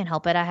 I can't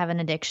help it. I have an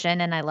addiction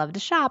and I love to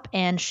shop.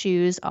 And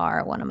shoes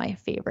are one of my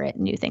favorite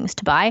new things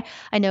to buy.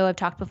 I know I've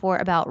talked before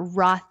about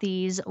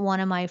Rothy's, one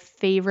of my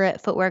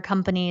favorite footwear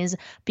companies,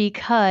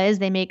 because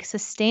they make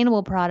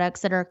sustainable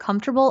products that are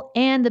comfortable.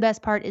 And the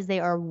best part is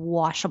they are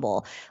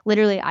washable.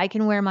 Literally, I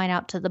can wear mine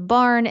out to the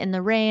barn in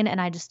the rain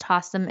and I just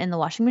toss them in the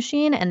washing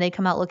machine and they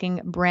come out looking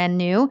brand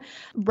new.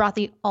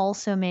 Rothy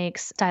also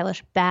makes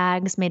stylish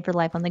bags made for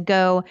life on the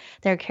go.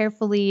 They're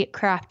carefully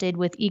crafted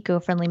with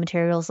eco-friendly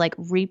materials like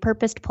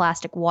repurposed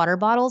plastic water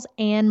bottles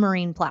and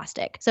marine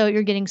plastic. So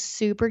you're getting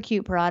super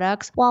cute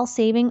products while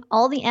saving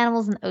all the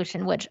animals in the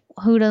ocean, which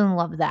who doesn't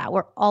love that?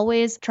 We're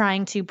always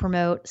trying to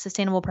promote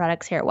sustainable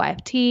products here at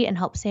YFT and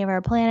help save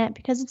our planet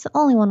because it's the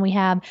only one we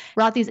have.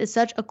 Rothy's is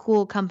such a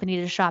cool company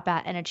to shop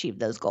at and achieve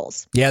those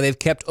goals. Yeah, they've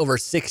kept over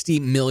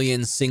 60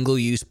 million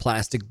single-use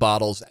plastic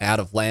bottles out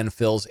of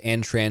landfills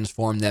and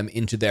transformed them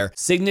into their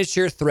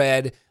signature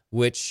thread,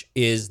 which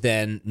is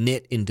then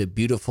knit into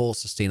beautiful,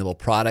 sustainable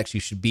products. You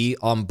should be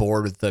on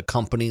board with a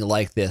company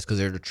like this because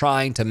they're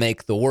trying to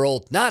make the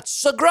world not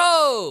so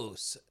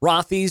gross.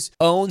 Rothy's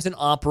owns and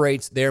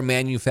operates their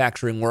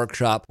manufacturing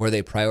workshop where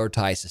they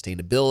prioritize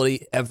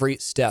sustainability every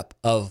step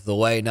of the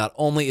way. Not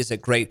only is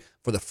it great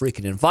for the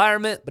freaking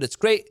environment, but it's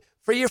great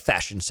for your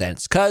fashion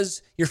sense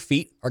because your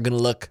feet are going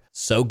to look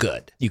so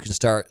good. You can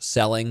start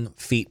selling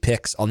feet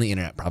pics on the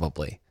internet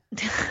probably.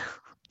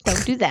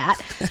 Don't do that.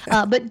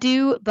 But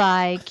do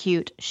buy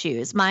cute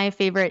shoes. My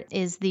favorite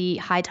is the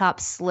high top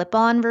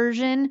slip-on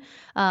version.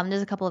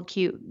 There's a couple of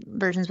cute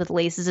versions with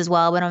laces as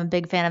well, but I'm a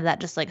big fan of that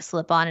just like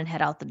slip on and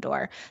head out the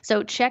door.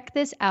 So check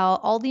this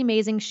out. All the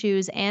amazing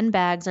shoes and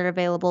bags are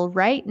available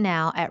right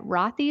now at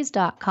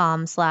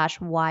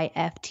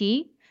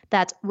rothys.com/YFT.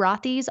 That's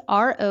Rothys,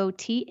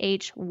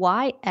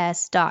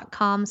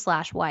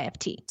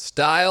 ROTHYS.com/YFT.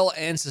 Style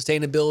and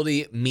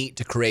sustainability meet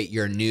to create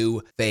your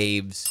new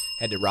faves.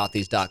 Head to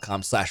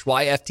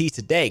rothys.com/YFT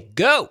today.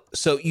 Go!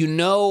 So you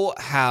know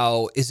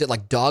how, is it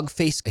like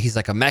Dogface? He's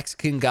like a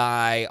Mexican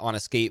guy on a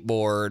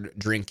skateboard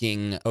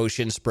drinking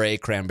ocean spray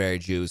cranberry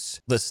juice,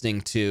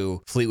 listening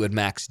to Fleetwood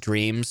Mac's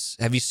Dreams.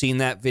 Have you seen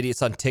that video?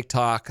 It's on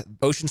TikTok.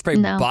 Ocean Spray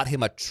bought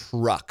him a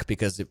truck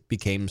because it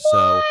became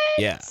so,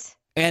 yeah.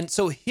 And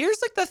so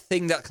here's like the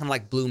thing that kind of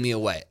like blew me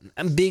away.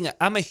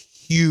 I'm a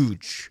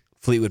huge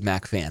Fleetwood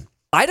Mac fan.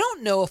 I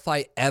don't know if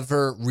I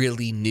ever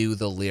really knew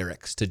the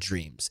lyrics to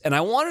Dreams. And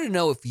I wanted to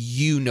know if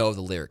you know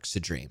the lyrics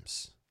to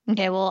Dreams.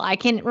 Okay, well, I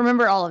can't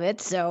remember all of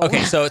it, so.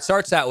 Okay, so it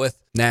starts out with,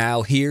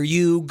 now here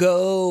you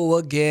go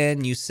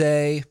again, you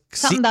say.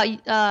 Something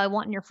about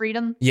wanting your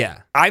freedom.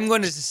 Yeah. I'm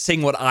going to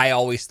sing what I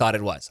always thought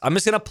it was. I'm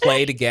just going to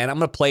play it again. I'm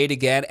going to play it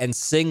again and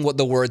sing what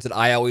the words that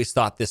I always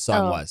thought this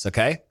song was,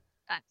 okay?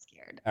 I'm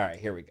scared. All right,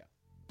 here we go.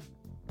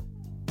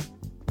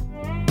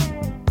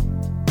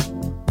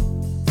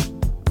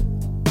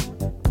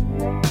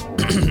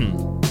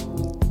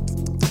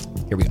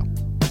 Here we go.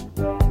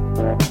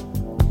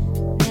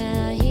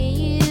 Now here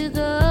you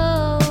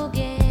go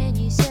again,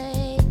 you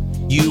say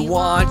You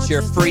want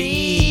your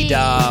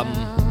freedom.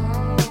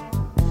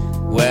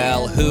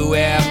 Well, who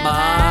am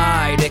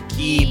I to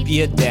keep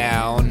you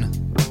down?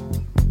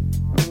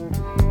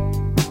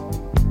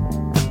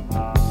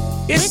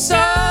 It's all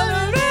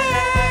a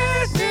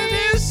mess, and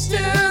it's still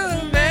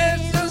a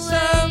mess of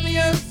some of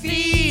your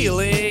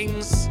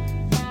feelings.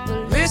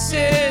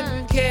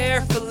 Listen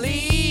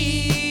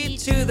carefully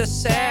to the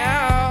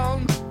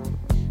sound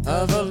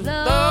of a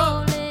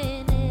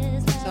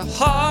loneliness. The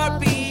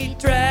heartbeat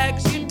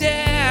drags you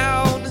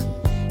down,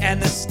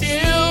 and the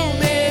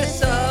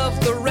stillness of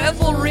the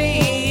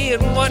revelry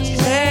and what you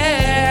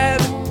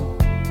had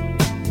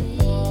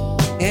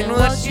and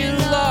what you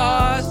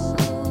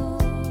lost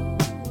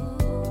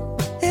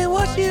and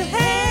what you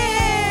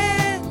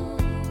had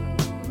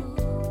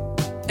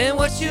and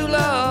what you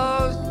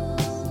lost.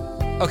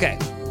 Okay.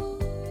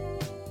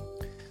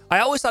 I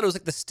always thought it was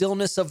like the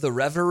stillness of the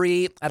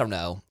reverie. I don't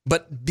know.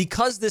 But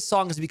because this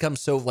song has become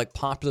so like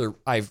popular,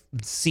 I've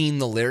seen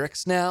the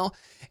lyrics now,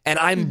 and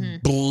I'm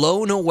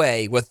blown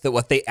away with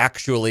what they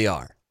actually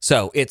are.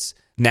 So it's,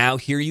 now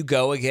here you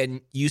go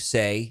again, you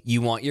say you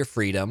want your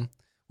freedom.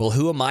 Well,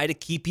 who am I to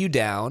keep you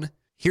down?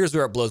 Here's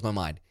where it blows my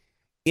mind.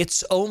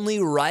 It's only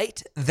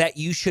right that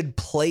you should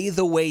play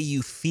the way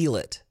you feel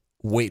it.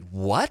 Wait,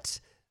 what?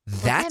 What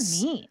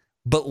does that mean?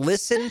 But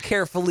listen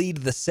carefully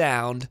to the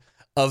sound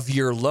of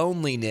your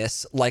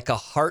loneliness, like a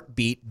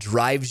heartbeat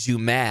drives you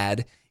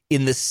mad,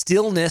 in the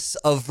stillness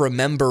of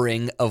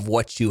remembering of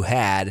what you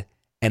had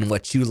and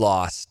what you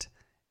lost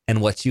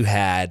and what you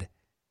had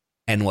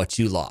and what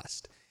you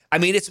lost. I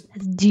mean, it's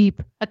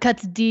deep. It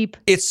cuts deep.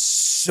 It's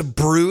so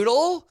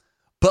brutal,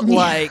 but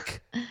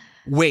like,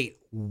 wait,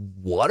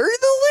 what are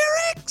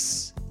the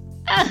lyrics?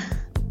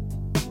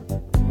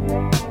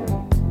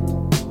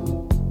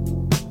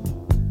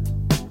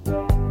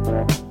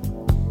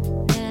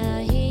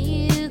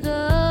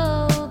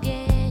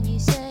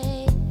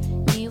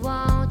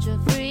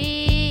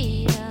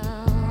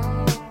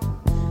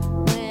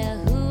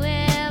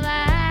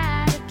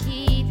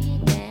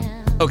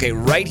 Okay,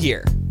 right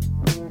here.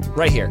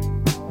 Right here.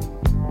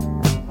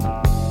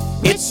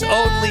 It's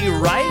only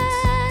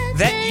right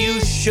that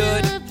you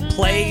should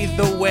play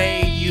the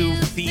way you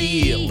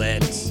feel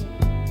it.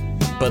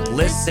 But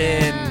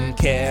listen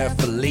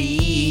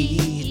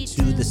carefully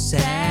to the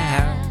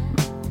sound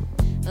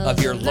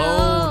of your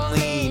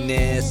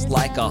loneliness,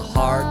 like a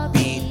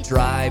heartbeat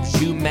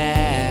drives you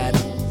mad.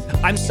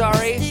 I'm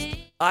sorry,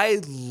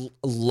 I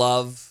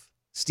love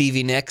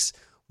Stevie Nicks,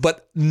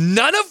 but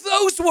none of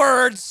those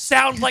words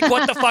sound like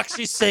what the fuck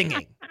she's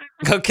singing.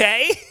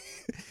 Okay?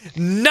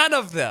 None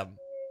of them.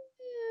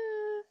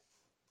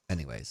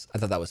 Anyways, I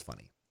thought that was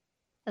funny.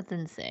 That's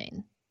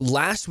insane.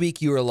 Last week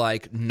you were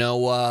like,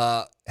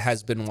 Noah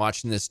has been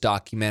watching this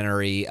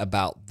documentary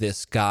about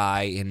this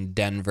guy in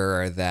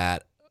Denver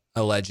that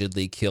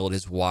allegedly killed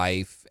his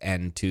wife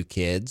and 2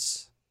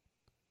 kids.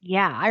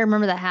 Yeah, I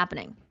remember that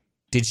happening.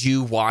 Did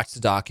you watch the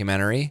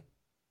documentary?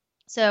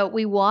 So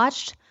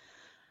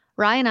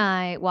Ryan and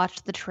I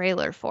watched the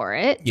trailer for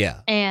it.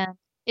 Yeah. And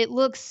it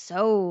looks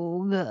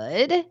so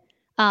good.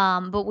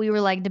 But we were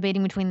like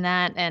debating between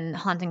that and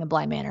Haunting of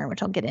Bly Manor,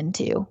 which I'll get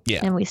into. Yeah.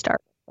 And we start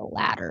with the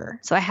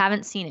latter. So I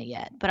haven't seen it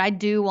yet, but I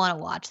do want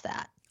to watch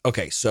that.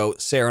 Okay, so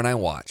Sarah and I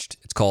watched.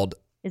 It's called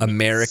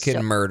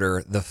American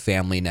Murder, The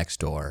Family Next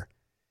Door.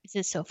 This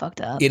is so fucked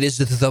up. It is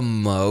the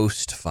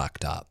most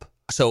fucked up.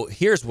 So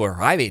here's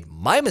where I made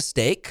my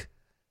mistake.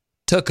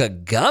 Took a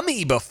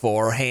gummy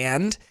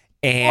beforehand.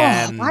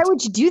 And why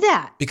would you do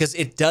that? Because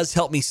it does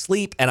help me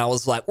sleep. And I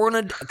was like, we're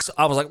gonna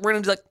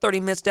do like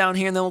 30 minutes down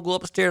here, and then we'll go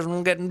upstairs and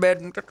we'll get in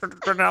bed and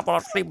turn off all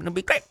sleep and it'll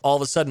be great. All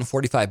of a sudden,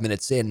 45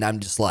 minutes in, and I'm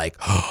just like,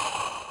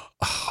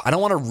 I don't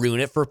want to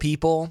ruin it for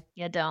people.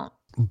 Yeah, don't.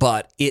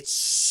 But it's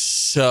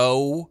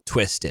so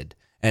twisted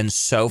and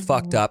so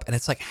fucked up. And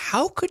it's like,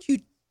 how could you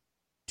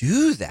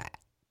do that?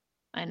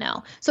 I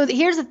know. So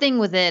here's the thing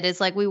with it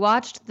is like we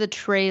watched the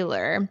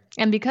trailer,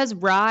 and because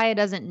Rye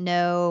doesn't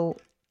know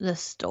the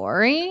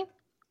story,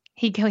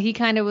 he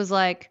kind of was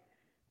like,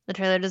 the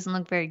trailer doesn't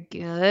look very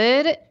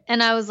good,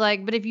 and I was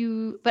like, but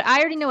I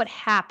already know what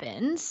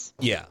happens,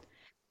 Yeah.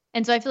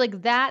 and so I feel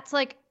like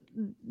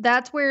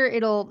that's where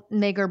it'll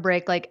make or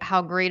break like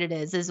how great it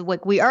is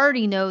like we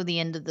already know the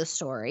end of the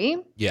story.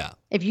 Yeah.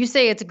 If you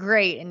say it's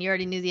great and you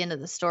already knew the end of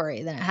the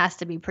story, then it has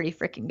to be pretty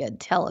freaking good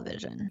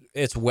television.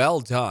 It's well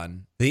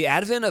done. The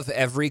advent of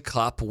every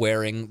cop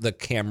wearing the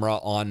camera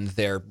on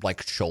their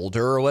like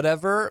shoulder or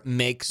whatever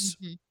makes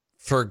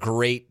for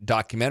great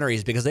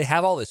documentaries because they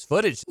have all this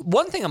footage.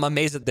 One thing I'm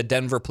amazed at the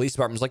Denver Police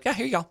Department is like, yeah,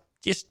 here you go.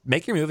 Just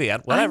make your movie,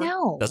 whatever. I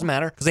know. Doesn't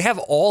matter because they have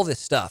all this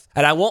stuff,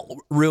 and I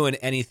won't ruin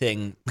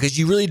anything because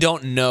you really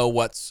don't know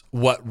what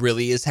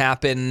really has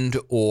happened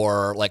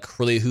or like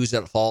really who's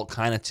at fault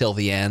kind of till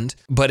the end.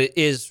 But it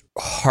is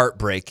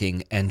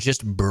heartbreaking and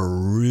just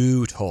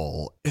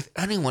brutal. If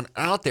anyone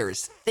out there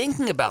is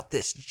thinking about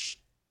this,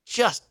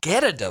 just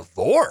get a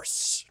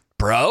divorce,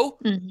 bro.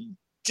 Mm-hmm.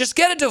 Just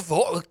get a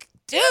divorce,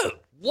 dude.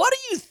 What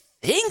are you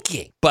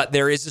thinking? But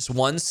there is this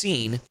one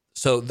scene.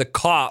 So the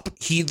cop,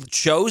 he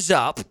shows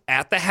up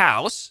at the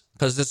house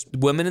because this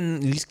woman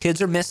and these kids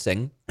are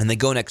missing, and they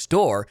go next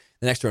door.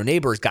 The next door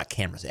neighbor's got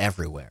cameras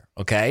everywhere,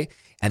 okay?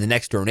 And the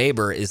next door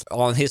neighbor is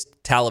on his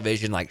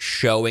television, like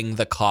showing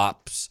the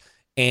cops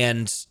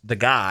and the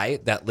guy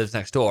that lives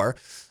next door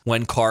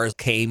when cars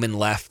came and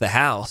left the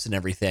house and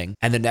everything.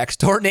 And the next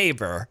door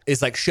neighbor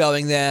is like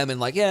showing them and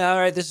like, yeah, all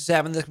right, this is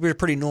happening. We're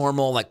pretty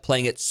normal, like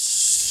playing it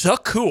so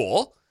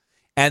cool.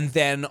 And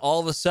then all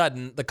of a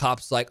sudden, the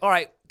cop's like, all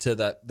right, to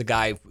the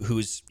guy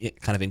who's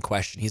kind of in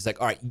question. He's like,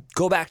 all right,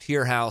 go back to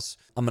your house.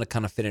 I'm going to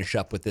kind of finish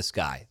up with this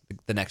guy,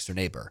 the next door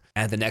neighbor.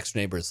 And the next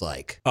door neighbor is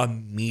like,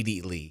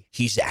 immediately,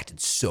 he's acting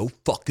so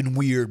fucking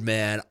weird,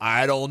 man.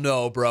 I don't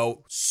know,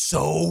 bro.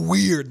 So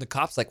weird. And the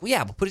cop's like, well,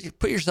 yeah, but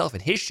put yourself in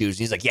his shoes.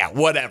 And he's like, yeah,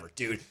 whatever,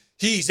 dude.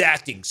 He's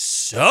acting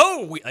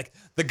so weird. Like,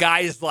 the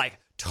guy is like,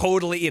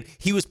 totally in.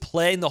 He was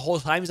playing the whole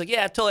time. He's like,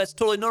 yeah, that's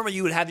totally normal.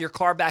 You would have your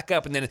car back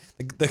up. And then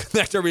the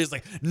next everybody is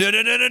like,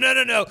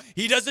 no.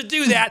 He doesn't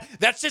do that.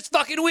 That's just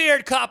fucking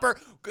weird, copper.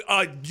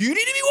 You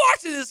need to be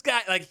watching this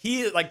guy. Like,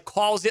 he like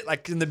calls it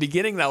like in the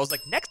beginning. And I was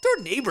like, next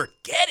door neighbor,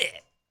 get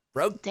it,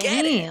 bro.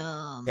 Get it.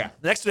 Yeah.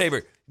 Next door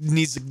neighbor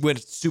needs to win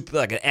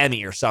like an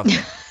Emmy or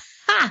something.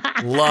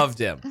 Loved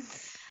him.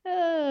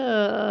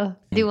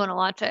 Do want to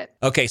watch it.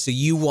 Okay, so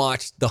you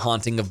watched The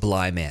Haunting of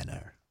Bly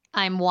Manor.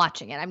 I'm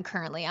watching it.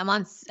 I'm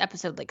on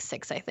episode like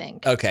 6, I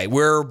think. Okay,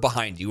 we're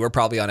behind you. We're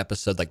probably on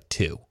episode like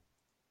 2.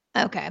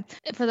 Okay.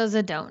 For those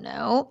that don't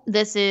know,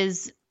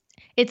 it's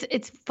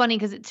funny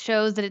because it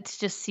shows that it's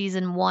just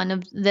season 1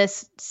 of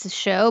this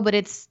show, but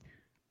it's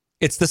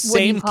the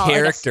same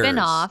characters. Like a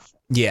spinoff.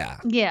 Yeah.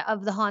 Yeah,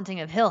 of The Haunting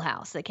of Hill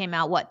House that came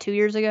out 2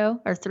 years ago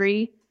or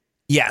 3?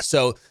 Yeah,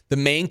 so the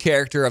main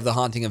character of The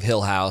Haunting of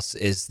Hill House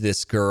is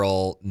this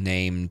girl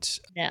named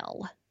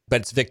Nell.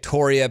 But it's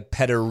Victoria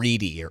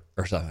Pederiti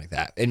or something like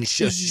that. And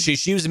she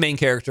was the main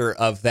character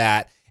of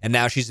that, and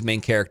now she's the main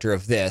character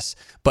of this.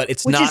 But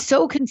it's Which is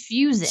so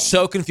confusing.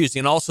 So confusing.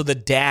 And also the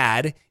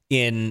dad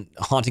in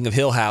Haunting of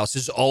Hill House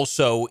is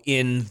also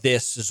in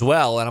this as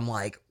well. And I'm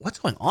like, what's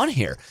going on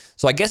here?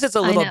 So I guess it's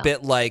a little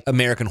bit like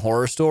American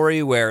Horror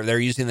Story where they're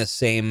using the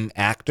same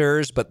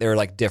actors, but they're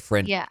like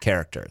different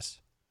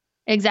characters.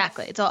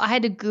 Exactly. So I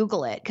had to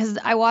Google it because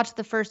I watched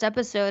the first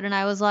episode and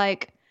I was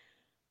like,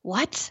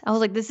 what? I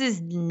was like, this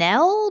is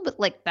Nell, but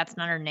like that's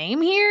not her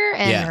name here,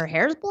 and her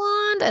hair's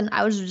blonde, and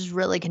I was just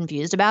really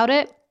confused about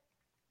it.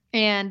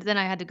 And then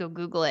I had to go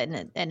Google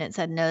it, and it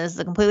said, no, this is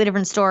a completely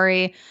different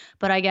story.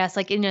 But I guess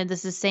this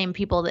is the same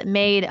people that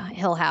made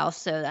Hill House,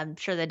 so I'm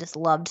sure they just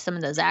loved some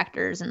of those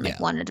actors and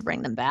wanted to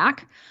bring them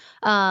back.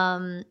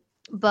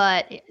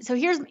 But so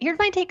here's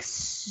my take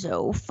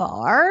so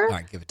far. All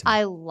right, give it to me.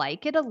 I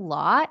like it a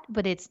lot,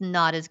 but it's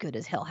not as good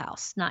as Hill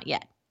House, not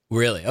yet.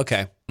 Really?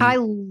 Okay. I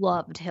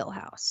loved Hill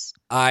House.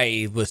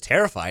 I was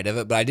terrified of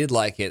it, but I did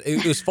like it.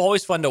 It was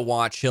always fun to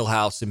watch Hill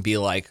House and be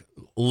like,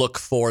 look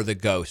for the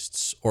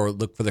ghosts or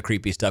look for the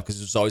creepy stuff because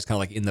it was always kind of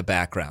like in the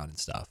background and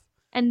stuff.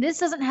 And this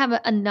doesn't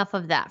have enough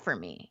of that for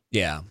me.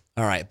 Yeah.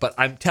 All right. But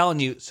I'm telling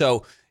you,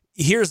 so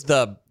here's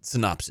the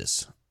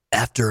synopsis.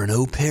 After an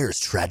au pair's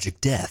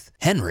tragic death,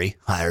 Henry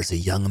hires a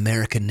young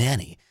American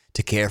nanny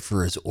to care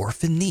for his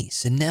orphan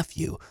niece and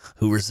nephew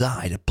who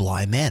reside at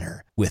Bly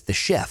Manor with the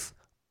chef,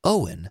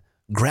 Owen,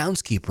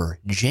 groundskeeper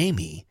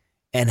Jamie,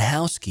 and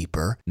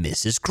housekeeper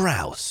Mrs.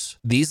 Grouse.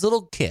 These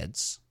little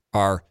kids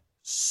are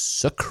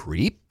so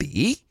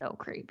creepy. So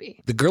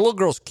creepy. The little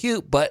girl's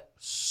cute, but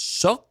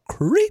so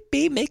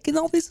creepy, making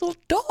all these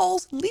little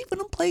dolls and leaving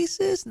them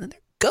places, and then they're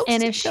ghosts.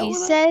 And if she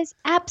says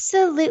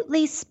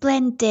absolutely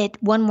splendid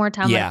one more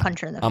time, I'm going to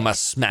punch her in the face. I'm going to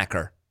smack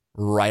her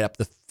right up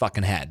the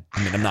fucking head.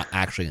 I mean, I'm not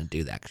actually going to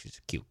do that because she's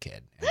a cute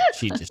kid.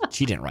 And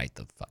she didn't write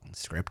the fucking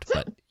script,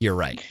 but you're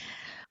right.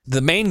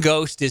 The main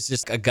ghost is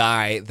just a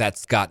guy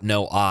that's got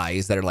no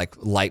eyes that are like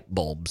light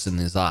bulbs in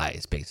his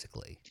eyes,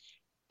 basically.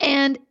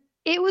 And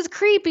It was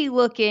creepy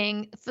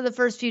looking for the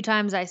first few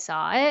times I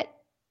saw it.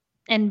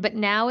 But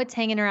now it's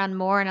hanging around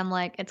more and I'm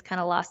like, it's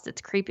kind of lost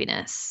its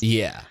creepiness.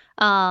 Yeah.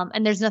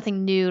 And there's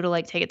nothing new to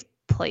like take its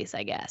place,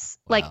 I guess.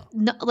 Like Wow.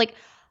 no, like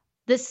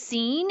the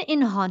scene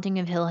in Haunting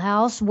of Hill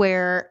House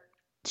where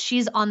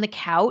she's on the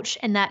couch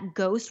and that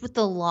ghost with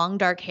the long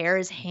dark hair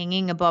is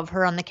hanging above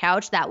her on the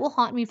couch, that will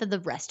haunt me for the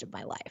rest of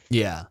my life.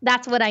 Yeah.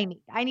 That's what I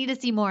need. I need to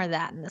see more of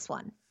that in this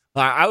one.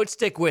 I would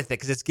stick with it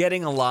because it's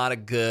getting a lot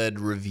of good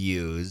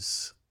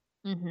reviews.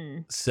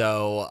 Mm-hmm.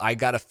 So I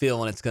got a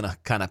feeling it's going to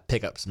kind of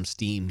pick up some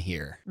steam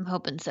here. I'm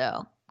hoping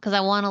so because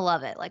I want to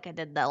love it like I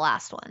did the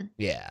last one.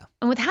 Yeah.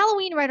 And with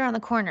Halloween right around the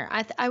corner,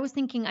 I was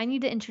thinking I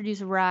need to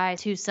introduce Rye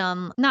to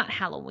some, not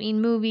Halloween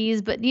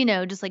movies, but, you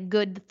know, just like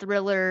good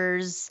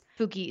thrillers,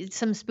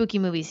 some spooky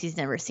movies he's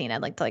never seen.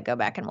 I'd like to like go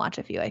back and watch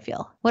a few, I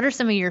feel. What are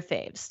some of your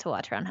faves to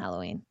watch around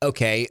Halloween?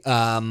 Okay.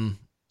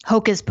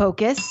 Hocus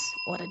Pocus.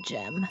 What a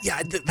gem.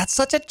 Yeah, that's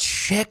such a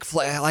chick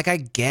flick. Like, I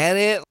get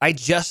it. I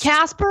just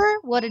Casper.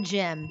 What a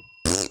gem.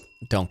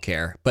 don't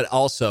care. But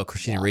also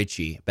Christina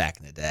Ricci back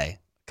in the day.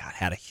 God,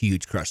 had a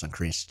huge crush on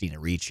Christina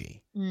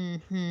Ricci.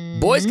 Mm-hmm.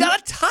 Boys got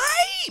a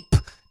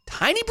type.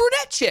 Tiny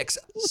brunette chicks.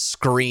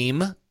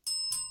 Scream.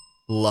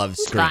 Love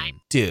Scream.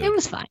 Fine. Dude. It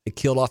was fine. It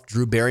killed off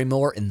Drew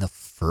Barrymore in the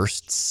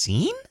first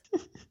scene?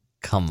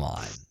 Come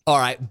on. All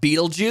right,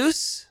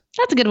 Beetlejuice.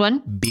 That's a good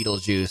one.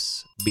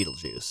 Beetlejuice.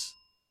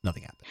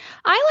 Nothing happened.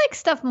 I like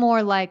stuff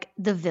more like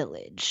The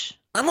Village.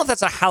 I don't know if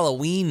that's a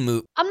Halloween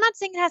movie. I'm not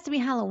saying it has to be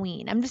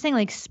Halloween. I'm just saying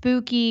like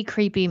spooky,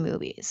 creepy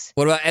movies.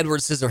 What about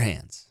Edward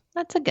Scissorhands?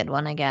 That's a good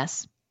one, I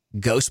guess.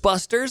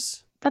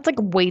 Ghostbusters? That's like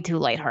way too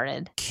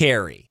lighthearted.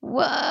 Carrie.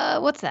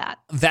 What's that?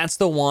 That's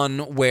the one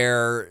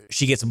where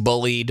she gets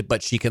bullied,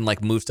 but she can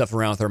like move stuff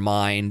around with her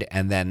mind.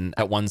 And then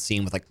at one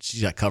scene with like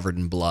she got covered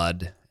in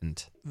blood.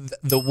 And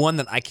the one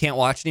that I can't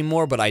watch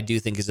anymore, but I do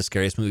think is the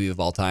scariest movie of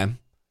all time,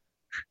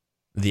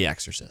 The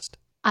Exorcist.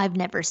 I've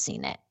never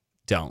seen it.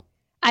 Don't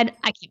I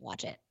can't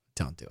watch it.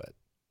 do it.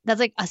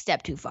 That's like a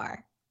step too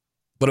far.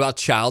 What about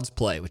Child's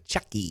Play with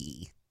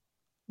Chucky?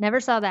 Never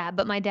saw that,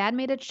 but my dad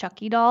made a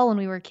Chucky doll when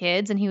we were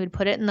kids and he would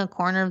put it in the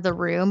corner of the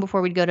room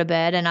before we'd go to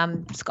bed and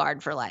I'm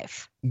scarred for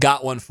life.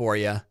 Got one for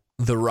you.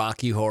 The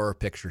Rocky Horror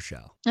Picture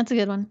Show. That's a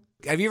good one.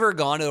 Have you ever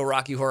gone to a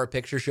Rocky Horror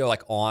Picture Show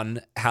like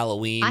on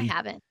Halloween? I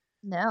haven't.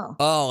 No.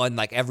 Oh, and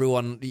like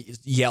everyone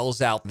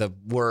yells out the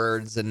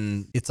words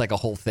and it's like a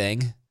whole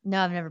thing.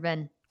 No, I've never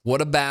been.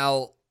 What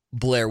about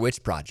Blair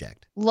Witch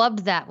Project?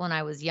 Loved that when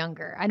I was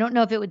younger. I don't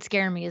know if it would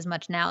scare me as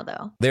much now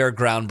though. They're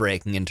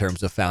groundbreaking in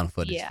terms of found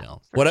footage Yeah,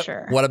 films. for What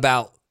sure. What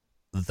about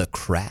The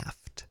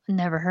Craft?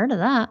 Never heard of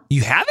that.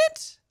 You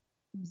haven't?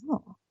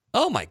 No.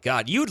 Oh my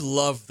God, you'd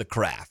love The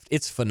Craft.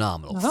 It's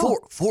phenomenal. Oh.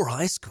 Four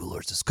high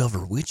schoolers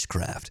discover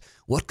witchcraft.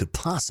 What could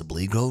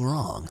possibly go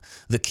wrong?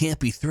 The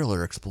campy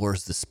thriller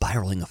explores the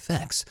spiraling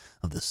effects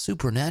of the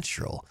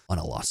supernatural on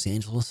a Los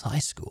Angeles high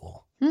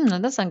school.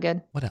 That sounds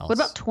good. What else? What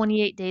about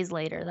 28 Days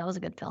Later? That was a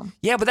good film.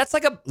 Yeah, but that's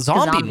like a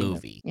zombie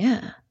movie.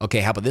 Yeah. Okay,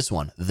 how about this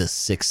one? The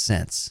Sixth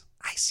Sense.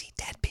 I see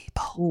dead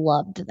people.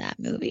 Loved that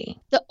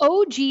movie. The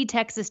OG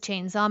Texas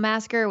Chainsaw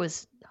Massacre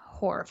was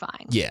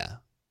horrifying. Yeah.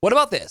 What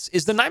about this?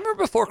 Is The Nightmare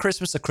Before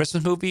Christmas a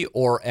Christmas movie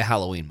or a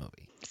Halloween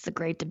movie? It's a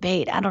great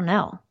debate. I don't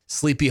know.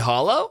 Sleepy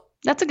Hollow?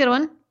 That's a good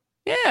one.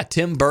 Yeah,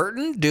 Tim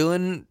Burton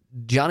doing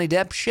Johnny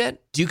Depp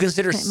shit. Do you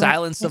consider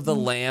Silence of the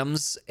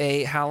Lambs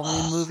a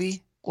Halloween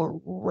movie?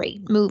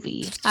 Great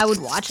movie. I would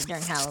watch it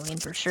during Halloween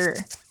for sure.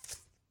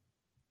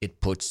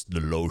 It puts the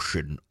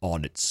lotion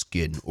on its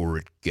skin or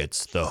it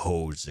gets the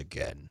hose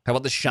again. How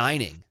about The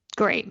Shining?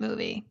 Great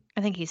movie.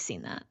 I think he's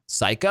seen that.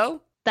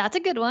 Psycho? That's a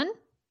good one.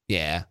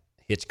 Yeah,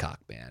 Hitchcock,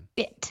 man.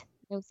 It.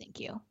 No, thank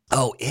you.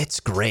 Oh, it's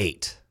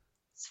great.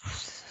 So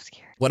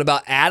scared. What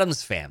about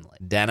Addams Family?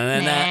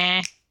 Da-na-na-na.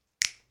 Nah.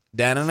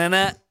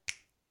 Da-na-na-na.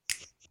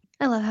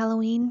 I love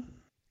Halloween.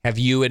 Have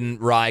you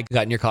and Rye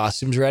gotten your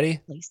costumes ready?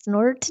 At least in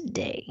order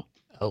today.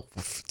 Oh,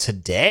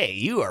 today?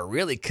 You are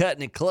really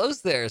cutting it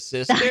close there,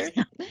 sister.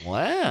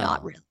 Wow.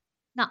 Not really.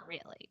 Not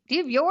really. Do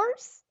you have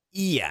yours?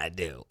 Yeah, I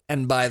do.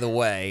 And by the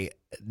way,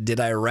 did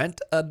I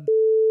rent a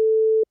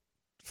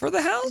for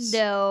the house?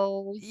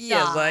 No.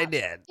 Yes, I stop.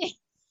 did.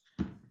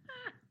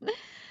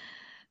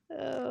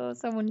 Oh,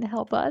 someone to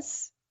help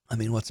us. I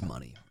mean, what's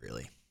money,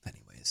 really?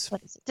 Anyways.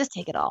 What is it? Just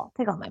take it all.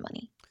 Take all my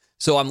money.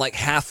 So I'm like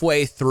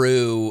halfway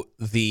through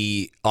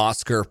the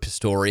Oscar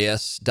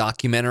Pistorius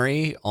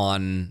documentary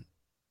on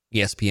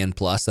ESPN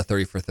Plus, the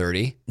 30 for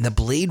 30. And the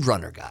Blade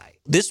Runner guy.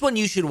 This one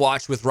you should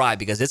watch with Rye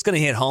because it's going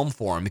to hit home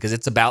for him because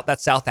it's about that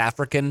South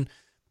African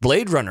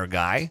Blade Runner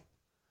guy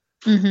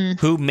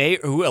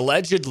who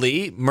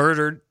allegedly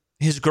murdered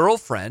his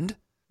girlfriend,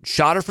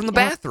 shot her from the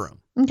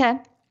bathroom. Okay.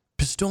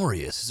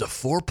 Pistorius is a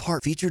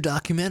 4-part feature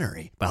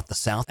documentary about the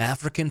South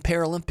African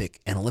Paralympic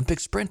and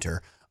Olympic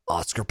sprinter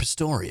Oscar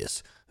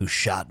Pistorius, who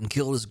shot and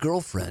killed his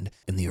girlfriend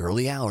in the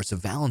early hours of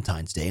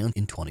Valentine's Day in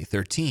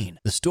 2013.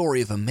 The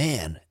story of a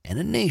man and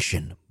a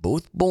nation,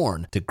 both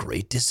born to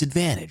great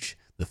disadvantage.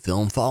 The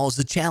film follows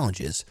the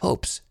challenges,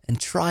 hopes, and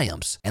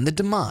triumphs, and the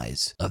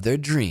demise of their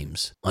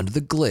dreams under the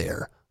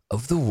glare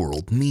of the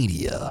world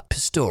media,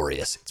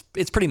 Pistorius.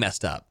 It's pretty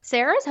messed up.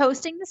 Sarah's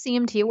hosting the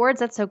CMT Awards.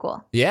 That's so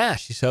cool. Yeah,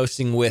 she's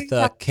hosting with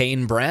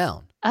Kane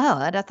Brown. Oh,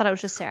 I thought it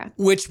was just Sarah.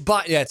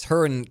 It's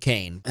her and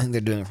Kane. And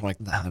they're doing it from I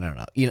don't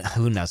know.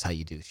 Who knows how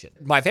you do shit.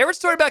 My favorite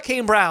story about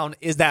Kane Brown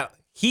is that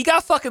he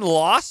got fucking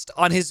lost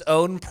on his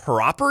own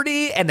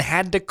property and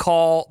had to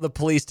call the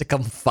police to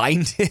come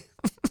find him.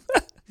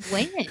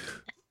 When?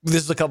 This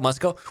was a couple months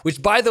ago,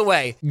 which, by the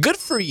way, good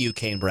for you,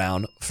 Kane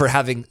Brown, for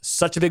having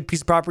such a big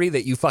piece of property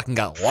that you fucking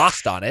got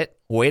lost on it.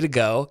 Way to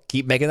go.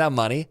 Keep making that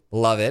money.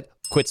 Love it.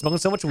 Quit smoking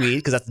so much weed,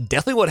 because that's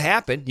definitely what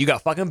happened. You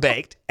got fucking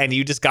baked, and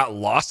you just got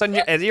lost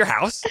at your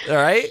house, all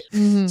right?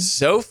 Mm-hmm.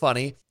 So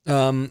funny.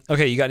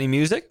 Okay, you got any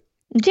music?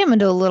 Jamming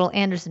to a little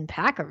Anderson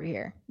 .Paak over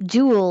here.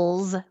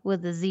 Jules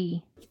with a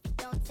Z.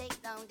 Don't take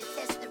long to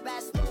test the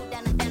ride smooth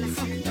down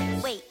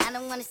the wait, I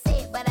don't wanna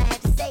say it, but I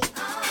had to say it.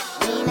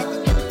 We ain't have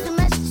to do too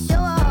much to show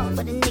off,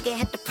 but a nigga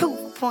had to prove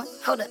a point.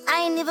 Hold up,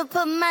 I ain't even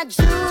put my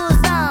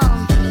jewels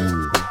on.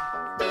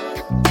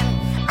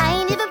 I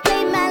ain't even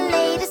played my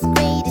latest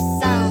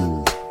greatest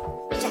song.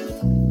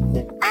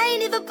 I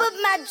ain't even put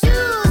my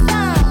jewels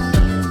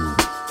on.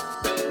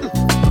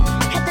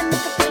 Had to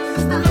make a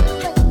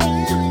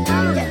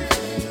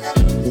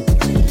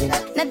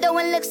break. Now don't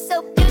one look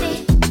so beautiful.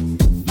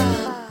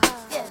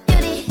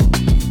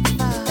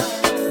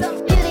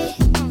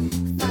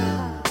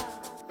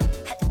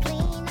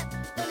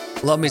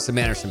 Love me some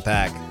Anderson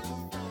 .Paak.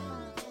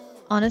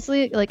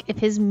 Honestly, like if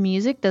his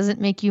music doesn't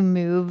make you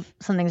move,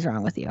 something's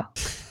wrong with you.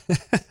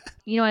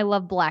 I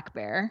love Black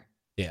Bear.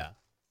 Yeah.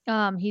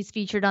 He's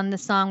featured on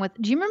this song with.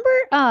 Do you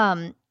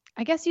remember?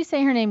 I guess you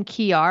say her name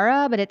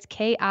Kiara, but it's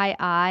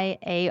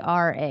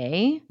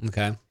Kiiara.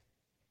 Okay.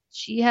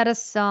 She had a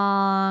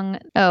song.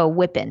 Oh,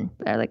 Whippin'.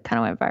 That like kind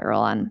of went viral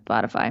on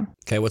Spotify.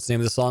 Okay, what's the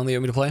name of the song that you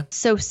want me to play?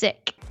 So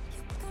Sick.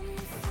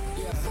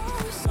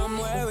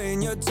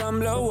 In your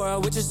Tumblr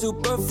world with your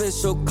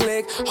superficial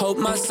click. Hope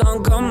my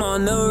song come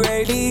on the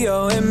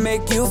radio and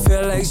make you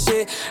feel like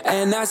shit.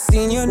 And I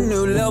seen your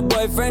new little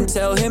boyfriend,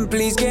 tell him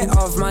please get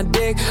off my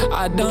dick.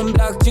 I done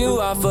blocked you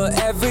off of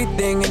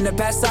everything in the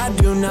past, I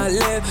do not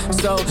live.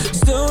 So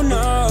sooner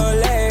or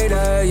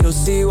later you'll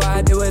see why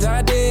I did what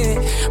I did.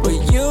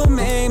 But you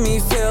made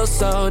me feel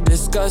so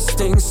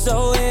disgusting,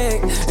 so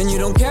ick. And you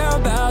don't care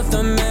about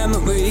the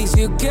memories,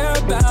 you care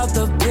about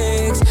the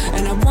pics.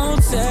 And I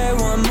won't say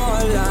one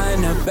more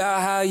line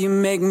about how you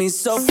make me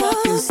so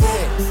fucking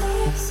sick.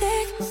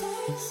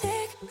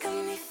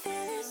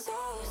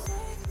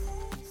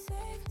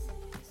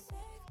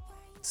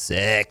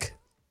 Sick.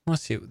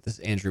 Let's see what this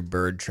Andrew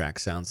Bird track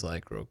sounds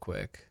like real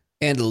quick.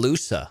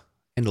 Andalusia.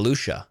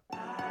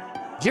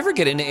 Did you ever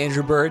get into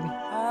Andrew Bird?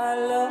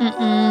 Oh,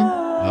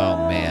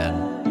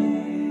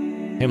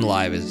 man. Him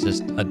live is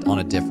just on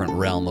a different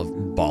realm of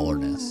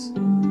ballerness.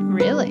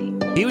 Really?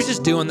 He was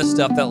just doing the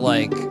stuff that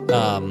like,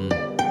 oh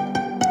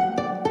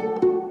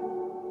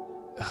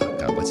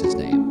God, what's his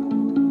name?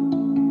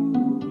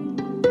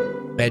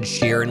 Ed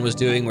Sheeran was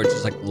doing, where it's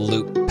just like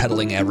loop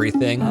pedaling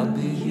everything.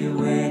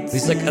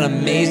 He's like an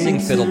amazing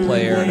fiddle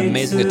player, an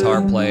amazing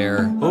guitar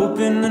player.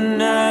 Hoping the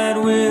night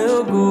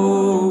will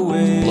go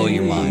away. Blow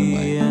your mind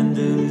away.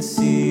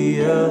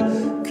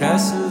 Andalusia,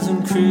 castles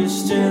and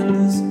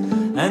Christians.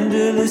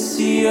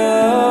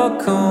 Andalusia,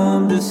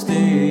 come to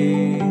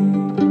stay.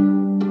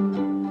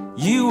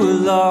 You were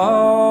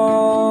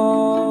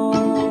lost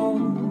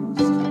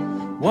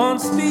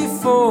once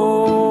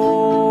before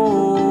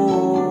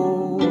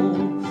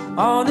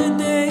on a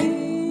day.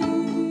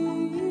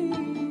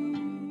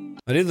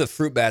 I knew the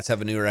Fruit Bats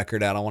have a new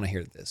record out. I want to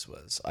hear what this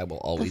was. I will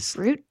always. The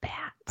Fruit Bats.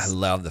 I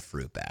love the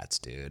Fruit Bats,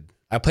 dude.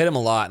 I played them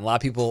a lot, and a lot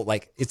of people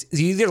like it's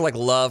either like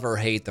love or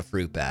hate the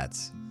Fruit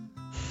Bats.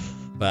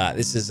 But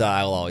this is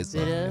I will always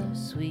love it.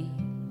 Sweet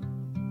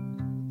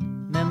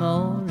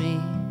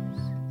memories.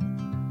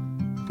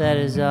 That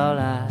is all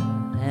I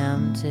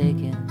am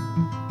taking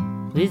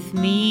with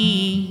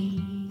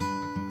me.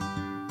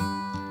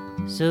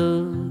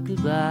 So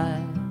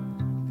goodbye.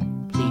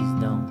 Please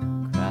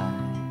don't cry.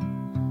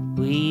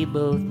 We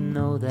both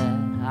know that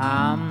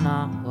I'm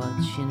not what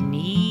you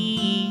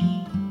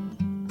need.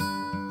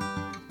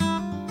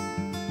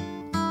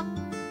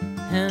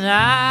 And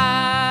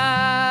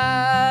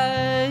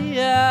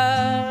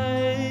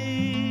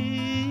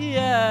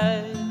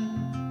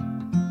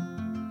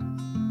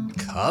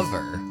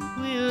Cover.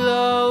 will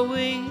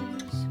always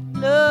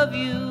love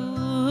you.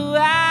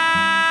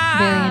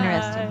 Very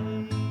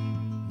interesting.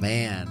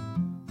 Man,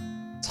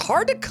 it's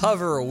hard to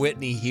cover a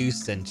Whitney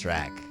Houston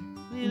track.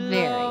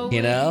 Very.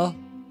 You know?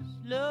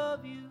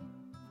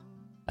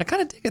 I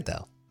kind of dig it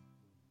though.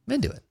 I'm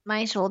into it.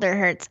 My shoulder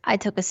hurts. I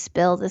took a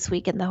spill this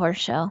week in the horse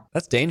show.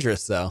 That's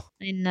dangerous though.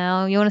 I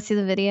know. You want to see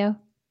the video?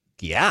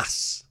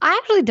 Yes. I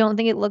actually don't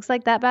think it looks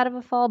like that bad of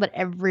a fall, but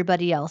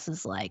everybody else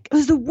is like, it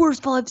was the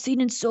worst fall I've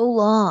seen in so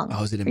long.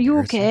 Oh, is it Are you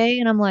embarrassing? okay?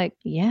 And I'm like,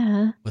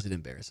 yeah. Was it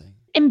embarrassing?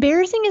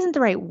 Embarrassing isn't the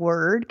right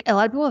word. A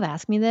lot of people have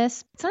asked me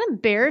this. It's not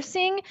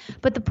embarrassing,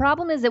 but the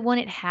problem is that when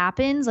it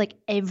happens, like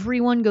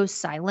everyone goes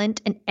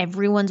silent and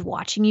everyone's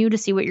watching you to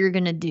see what you're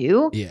going to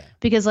do. Yeah.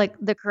 Because like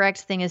the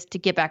correct thing is to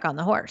get back on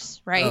the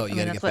horse, right? Oh, you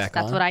gotta get back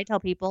that's on? what I tell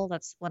people.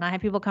 That's when I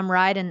have people come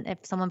ride, and if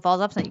someone falls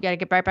off, you got to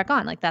get right back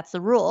on. Like that's the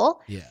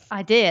rule. Yeah.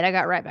 I did. I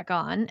got right back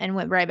on and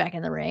went right back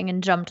in the ring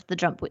and jumped the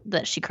jump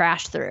that she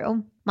crashed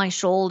through. My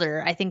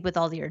shoulder, I think with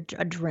all the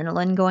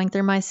adrenaline going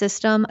through my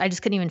system, I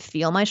just couldn't even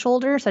feel my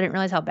shoulder. So I didn't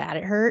realize how bad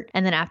it hurt.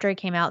 And then after I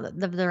came out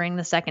the ring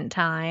the second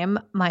time,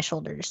 my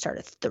shoulder just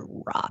started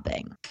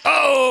throbbing.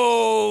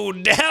 Oh,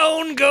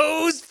 down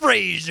goes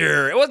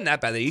Frazier. It wasn't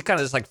that bad. You kind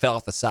of just like fell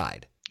off the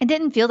side. It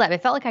didn't feel that.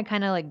 It felt like I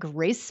kind of like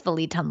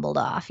gracefully tumbled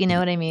off. You know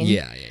what I mean?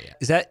 Yeah.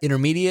 Is that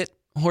intermediate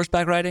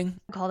horseback riding?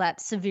 I call that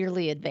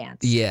severely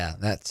advanced. Yeah,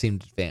 that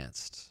seemed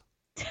advanced.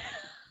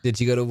 Did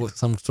you go to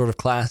some sort of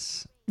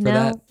class for No.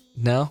 that?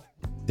 No?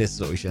 This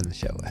is what we should end the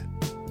show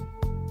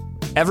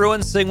with.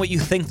 Everyone sing what you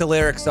think the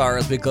lyrics are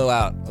as we go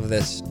out of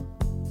this.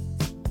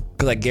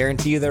 Because I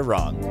guarantee you they're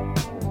wrong.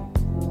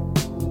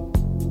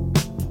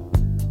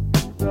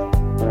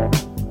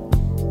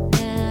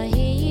 Now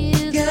here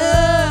you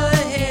Go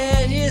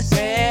ahead, you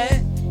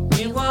said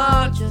you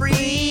want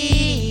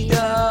freedom.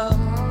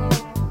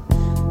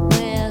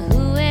 Well,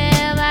 who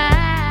am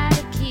I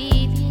to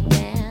keep you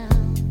down?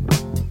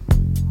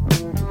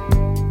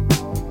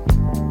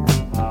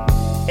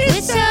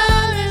 It's all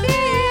a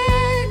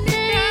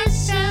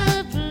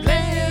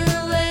play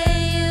the way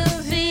you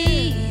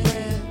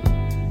feel.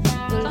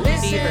 But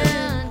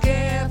listen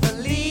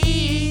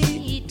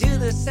carefully to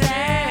the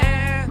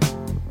sound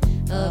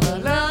of a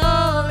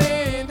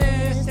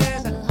loneliness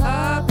as a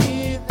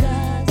heartbeat.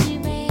 you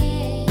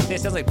made. It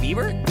sounds like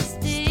Bieber?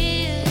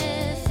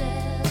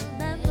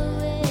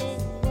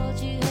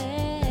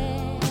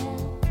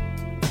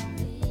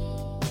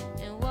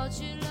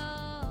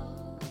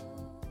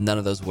 None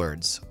of those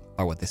words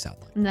are what they sound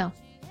like. No,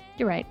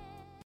 you're right.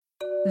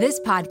 This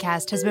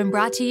podcast has been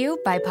brought to you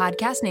by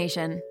Podcast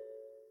Nation.